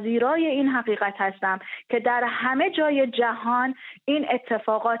پذیرای این حقیقت هستم که در همه جای جهان این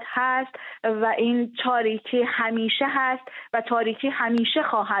اتفاقات هست و این تاریکی همیشه هست و تاریکی همیشه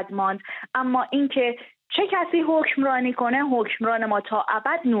خواهد ماند، اما اینکه چه کسی حکمرانی کنه، حکمران ما تا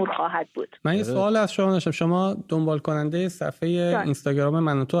ابد نور خواهد بود. من یه سوال از شما داشتم، شما دنبال کننده صفحه اینستاگرام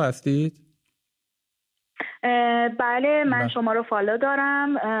من و تو هستید؟ بله، من شما رو فالو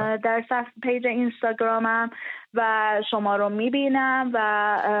دارم در صفحه پیج اینستاگرامم و شما رو میبینم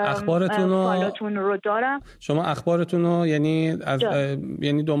و فالوتون رو دارم. شما اخبارتون رو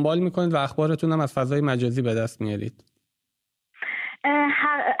یعنی دنبال میکنید و اخبارتون هم از فضای مجازی به دست میارید؟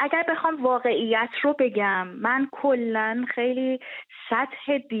 اگر بخوام واقعیت رو بگم، من کلن خیلی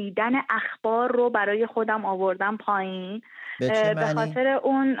سطح دیدن اخبار رو برای خودم آوردم پایین به خاطر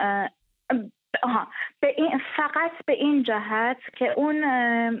اون فقط به این جهت که اون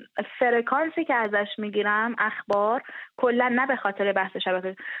فرکانسی که ازش میگیرم اخبار کلا، نه به خاطر بحث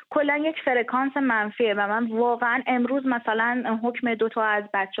شبکه، کلا یک فرکانس منفیه و من واقعا امروز مثلا حکم 2 تا از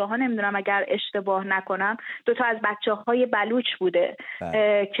بچه‌ها، نمیدونم اگر اشتباه نکنم 2 تا از بچه‌های بلوچ بوده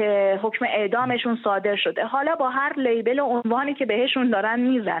که حکم اعدامشون صادر شده، حالا با هر لیبل و عنوانی که بهشون دارن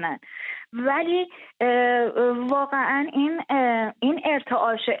میزنن، ولی واقعا این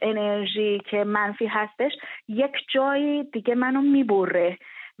ارتعاش انرژی که منفی هستش یک جایی دیگه منو میبره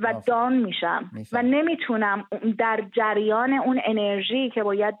و دان میشم و نمیتونم در جریان اون انرژی که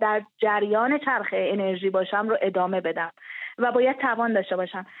باید در جریان چرخه انرژی باشم رو ادامه بدم و باید توان داشته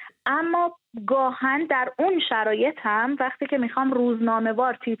باشم. اما گاهن در اون شرایط هم وقتی که میخوام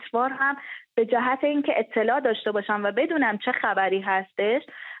روزنامه‌وار، تیتروار هم به جهت اینکه اطلاع داشته باشم و بدونم چه خبری هستش،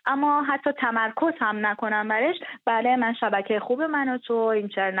 اما حتی تمرکز هم نکنم برش، بله من شبکه خوب من و تو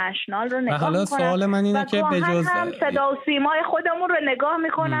اینترنشنال رو نگاه میکنم. سوال من اینه که بجز هم صدا و سیمای خودمون رو نگاه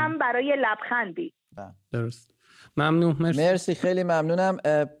میکنم برای لبخندی. درست. ممنون. مرسی خیلی ممنونم.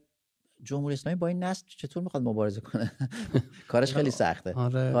 جمهوری اسلامی با این نسل چطور میخواد مبارزه کنه؟ کارش خیلی سخته.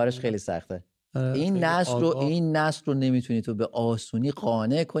 کارش خیلی سخته. این نسل رو نمیتونی تو به آسونی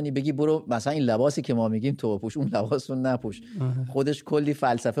قانع کنی بگی برو مثلا این لباسی که ما میگیم تو بپوش، اون لباس رو نپوش. خودش کلی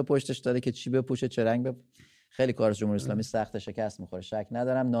فلسفه پشتش داره که چی بپوشه، چه رنگ بپوشه. خیلی کارش جمهوری اسلامی سخته، شکست میخوره، شک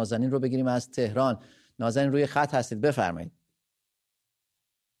ندارم. نازنین رو بگیریم از تهران. نازنین روی خط هستید، بفرمایید.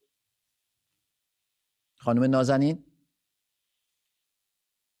 خانم نازنین.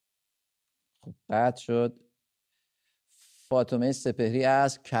 خب قطع شد. فاطمه سپهری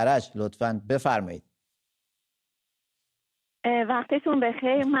از کرج، لطفاً بفرمایید. وقتتون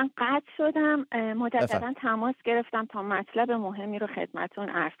بخیر. من قطع شدم، مجددا تماس گرفتم تا مطلب مهمی رو خدمتون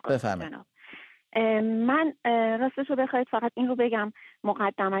عرض کنم. من راستش رو بخواید فقط این رو بگم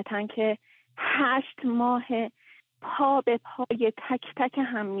مقدمتاً که 8 ماه پا به پای تک تک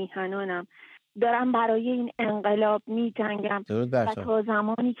هم میهنانم دارم برای این انقلاب می جنگم و تا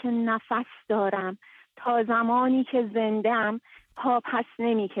زمانی که نفس دارم، تا زمانی که زنده‌ام، پا پس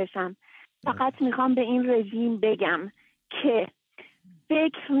نمی کشم. فقط میخوام به این رژیم بگم که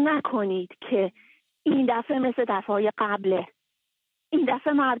فکر نکنید که این دفعه مثل دفعه‌های قبله. این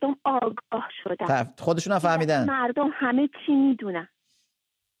دفعه مردم آگاه شدن، خودشون هم فهمیدن، مردم همه چی میدونن.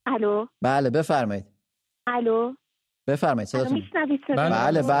 الو؟ بله بفرمایید. الو؟ بفرمایید صداتون. میشنوید؟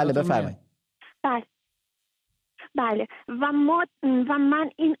 بله بفرمایید. بله و من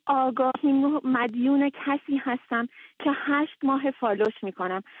این آگاهی مدیون کسی هستم که 8 ماه فالوش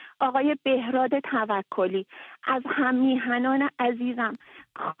میکنم. آقای بهراد توکلی، از همیهنان عزیزم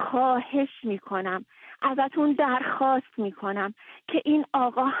خواهش میکنم، ازتون درخواست میکنم که این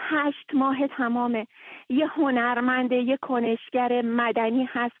آقا 8 ماه تمامه یه هنرمنده، یه کنشگر مدنی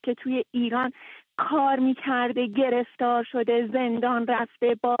هست که توی ایران کار میکرده، گرفتار شده، زندان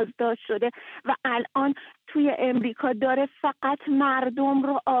رفته، بازداشت شده و الان توی امریکا داره فقط مردم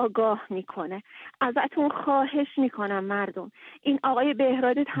رو آگاه میکنه. ازتون خواهش میکنم مردم این آقای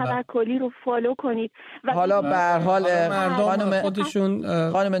بهراد توکلی رو فالو کنید. و حالا به هر حال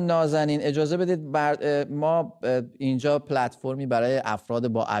خانم نازنین اجازه بدید ما اینجا پلتفرمی برای افراد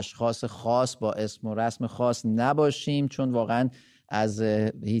با اشخاص خاص با اسم و رسم خاص نباشیم، چون واقعا از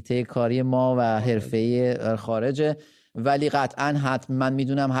حیطه کاری ما و حرفه‌ای خارجه، ولی قطعا حتما من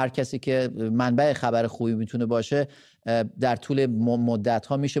میدونم هر کسی که منبع خبر خوبی میتونه باشه در طول مدت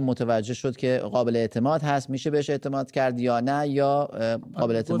ها میشه متوجه شد که قابل اعتماد هست، میشه بهش اعتماد کرد یا نه، یا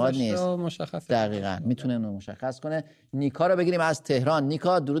قابل اعتماد نیست. دقیقاً میتونه اونو مشخص کنه. نیکا رو بگیریم از تهران.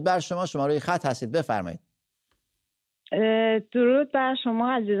 نیکا درود بر شما روی خط هستید، بفرمایید. درود بر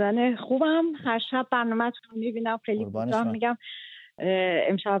شما عزیزان خوبم. هر شب برنامه‌تون رو میبینم، خیلی کوتاه میگم.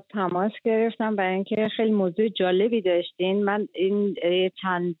 امشب تماس گرفتم برای اینکه خیلی موضوع جالبی داشتین. من این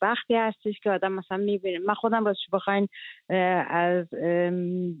چند وقتی هستش که آدم مثلا میبینه، من خودم راستش بخواین از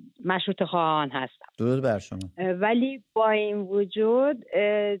مشروطه خواهان هستم. درود بر شما. ولی با این وجود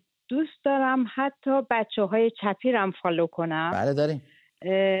دوست دارم حتی بچه‌های چپی رم فالو کنم. بله داریم.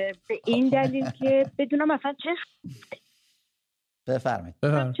 به این دلیل که بدونم مثلا بفرمایید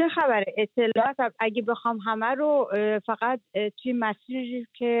چه خبره، اطلاعات اگه بخوام همه رو فقط توی مسیری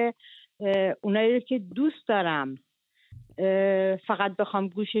که اونایی رو که دوست دارم فقط بخوام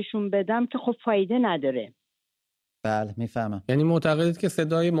گوششون بدم که خب فایده نداره. بله میفهمم. یعنی معتقدید که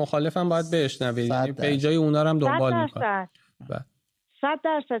صدای مخالفم باید بشنوید، یعنی به جای اونا رو هم دنبال میکنم.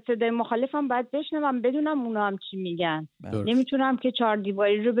 100% صدای مخالفم باید بشنوم، بدونم اونا هم چی میگن. نمیتونم که 4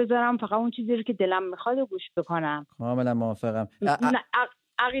 دیواری رو بذارم فقط اون چیزی رو که دلم میخواد گوش بکنم. کاملا موافقم.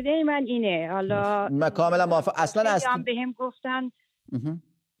 عقیده من اینه. حالا من کاملا موافقم. اصلا بهم گفتن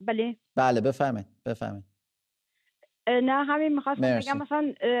بله بفرمایید. نه همین میخواستم بگم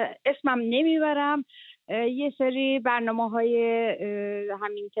مثلا اسمم نمیبرم. یه سری برنامه‌های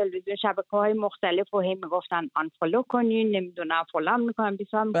همین تلویزیون شبکه‌های مختلف و هم میگفتن آنفالو کنین، نمیدونم فلان میکنم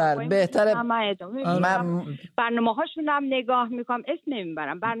بیسام بهتره. من برنامه‌هاشون هم نگاه میکنم، اسم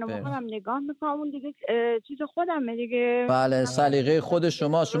نمیبرم، برنامه‌ها هم نگاه میکنم، اون دیگه چیز خودمه دیگه. بله سلیقه خود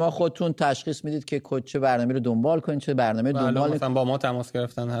شما خودتون تشخیص میدید که چه برنامه‌ای رو دنبال کنین، چه برنامه‌ای دنبال مثلا با ما تماس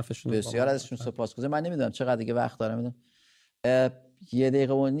گرفتن حرفشون. بسیار ازشون سپاسگزارم. من نمیدونم چقدر دیگه وقت دارم. میدونم 1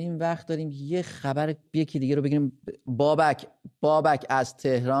 دقیقه و نیم وقت داریم. یه خبر یکی دیگه رو بگیریم. بابک از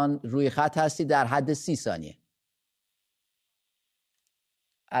تهران روی خط هستی در حد 30 ثانیه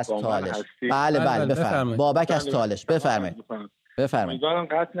از تالش. بله بفرمایید. بابک از تالش بفرمایید. امیدوارم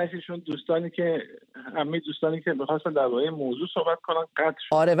قطع نشیشون دوستانی که می‌خواستن درباره موضوع صحبت کنن قطع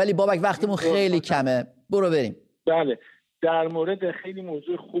شد. آره ولی بابک وقتمون خیلی کمه، برو بریم. بله در مورد خیلی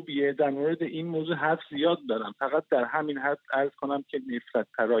موضوع خوبیه. در مورد این موضوع حرف زیاد دارم، فقط در همین حد عرض کنم که نفرت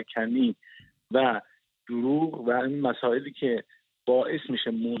پراکنی و دروغ و این مسائلی که باعث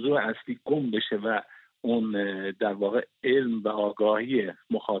میشه موضوع اصلی گم بشه و اون در واقع علم و آگاهی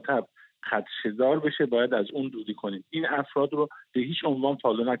مخاطب خدشه‌دار بشه، باید از اون دوری کنید. این افراد رو به هیچ عنوان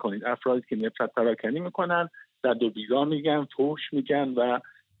فالو نکنید. افرادی که نفرت پراکنی میکنن، دد و بیرا میگن، فحش میگن و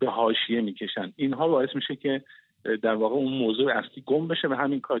به حاشیه میکشن، اینها باعث میشه که در واقع اون موضوع اصلی گم بشه و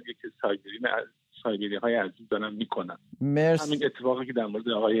همین کاری که سایبری‌های عزیز دارن میکنن. همین اتفاقی که در مورد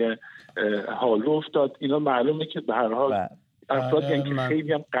آقای حالو افتاد، اینا معلومه که به هر حال افراد یعنی که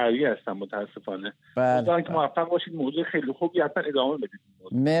خیلی هم قوی هستن متاسفانه. امیدوارم که موفق باشید. موضوع خیلی خوبی حتما ادامه بدید.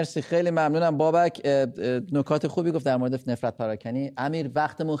 مرسی، خیلی ممنونم بابک. نکات خوبی گفت در مورد نفرت پراکنی. امیر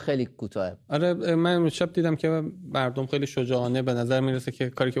وقتمون خیلی کوتاهه. آره من شب دیدم که مردم خیلی شجاعانه به نظر میرسه که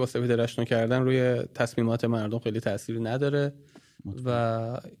کاری که با سفید رشتون کردن روی تصمیمات مردم خیلی تأثیری نداره و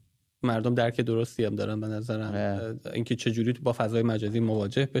مردم درک درستی هم دارن به نظرم. اینکه چجوری با فضای مجازی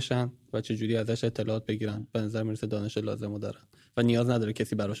مواجه بشن و چجوری ازش اطلاعات بگیرن به نظر میرسه دانش لازمو دارن و نیاز نداره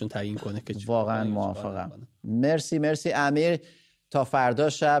کسی براشون تعیین کنه که واقعا موافقم. مرسی امیر. تا فردا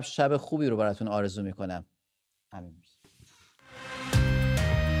شب خوبی رو براتون آرزو میکنم. همین.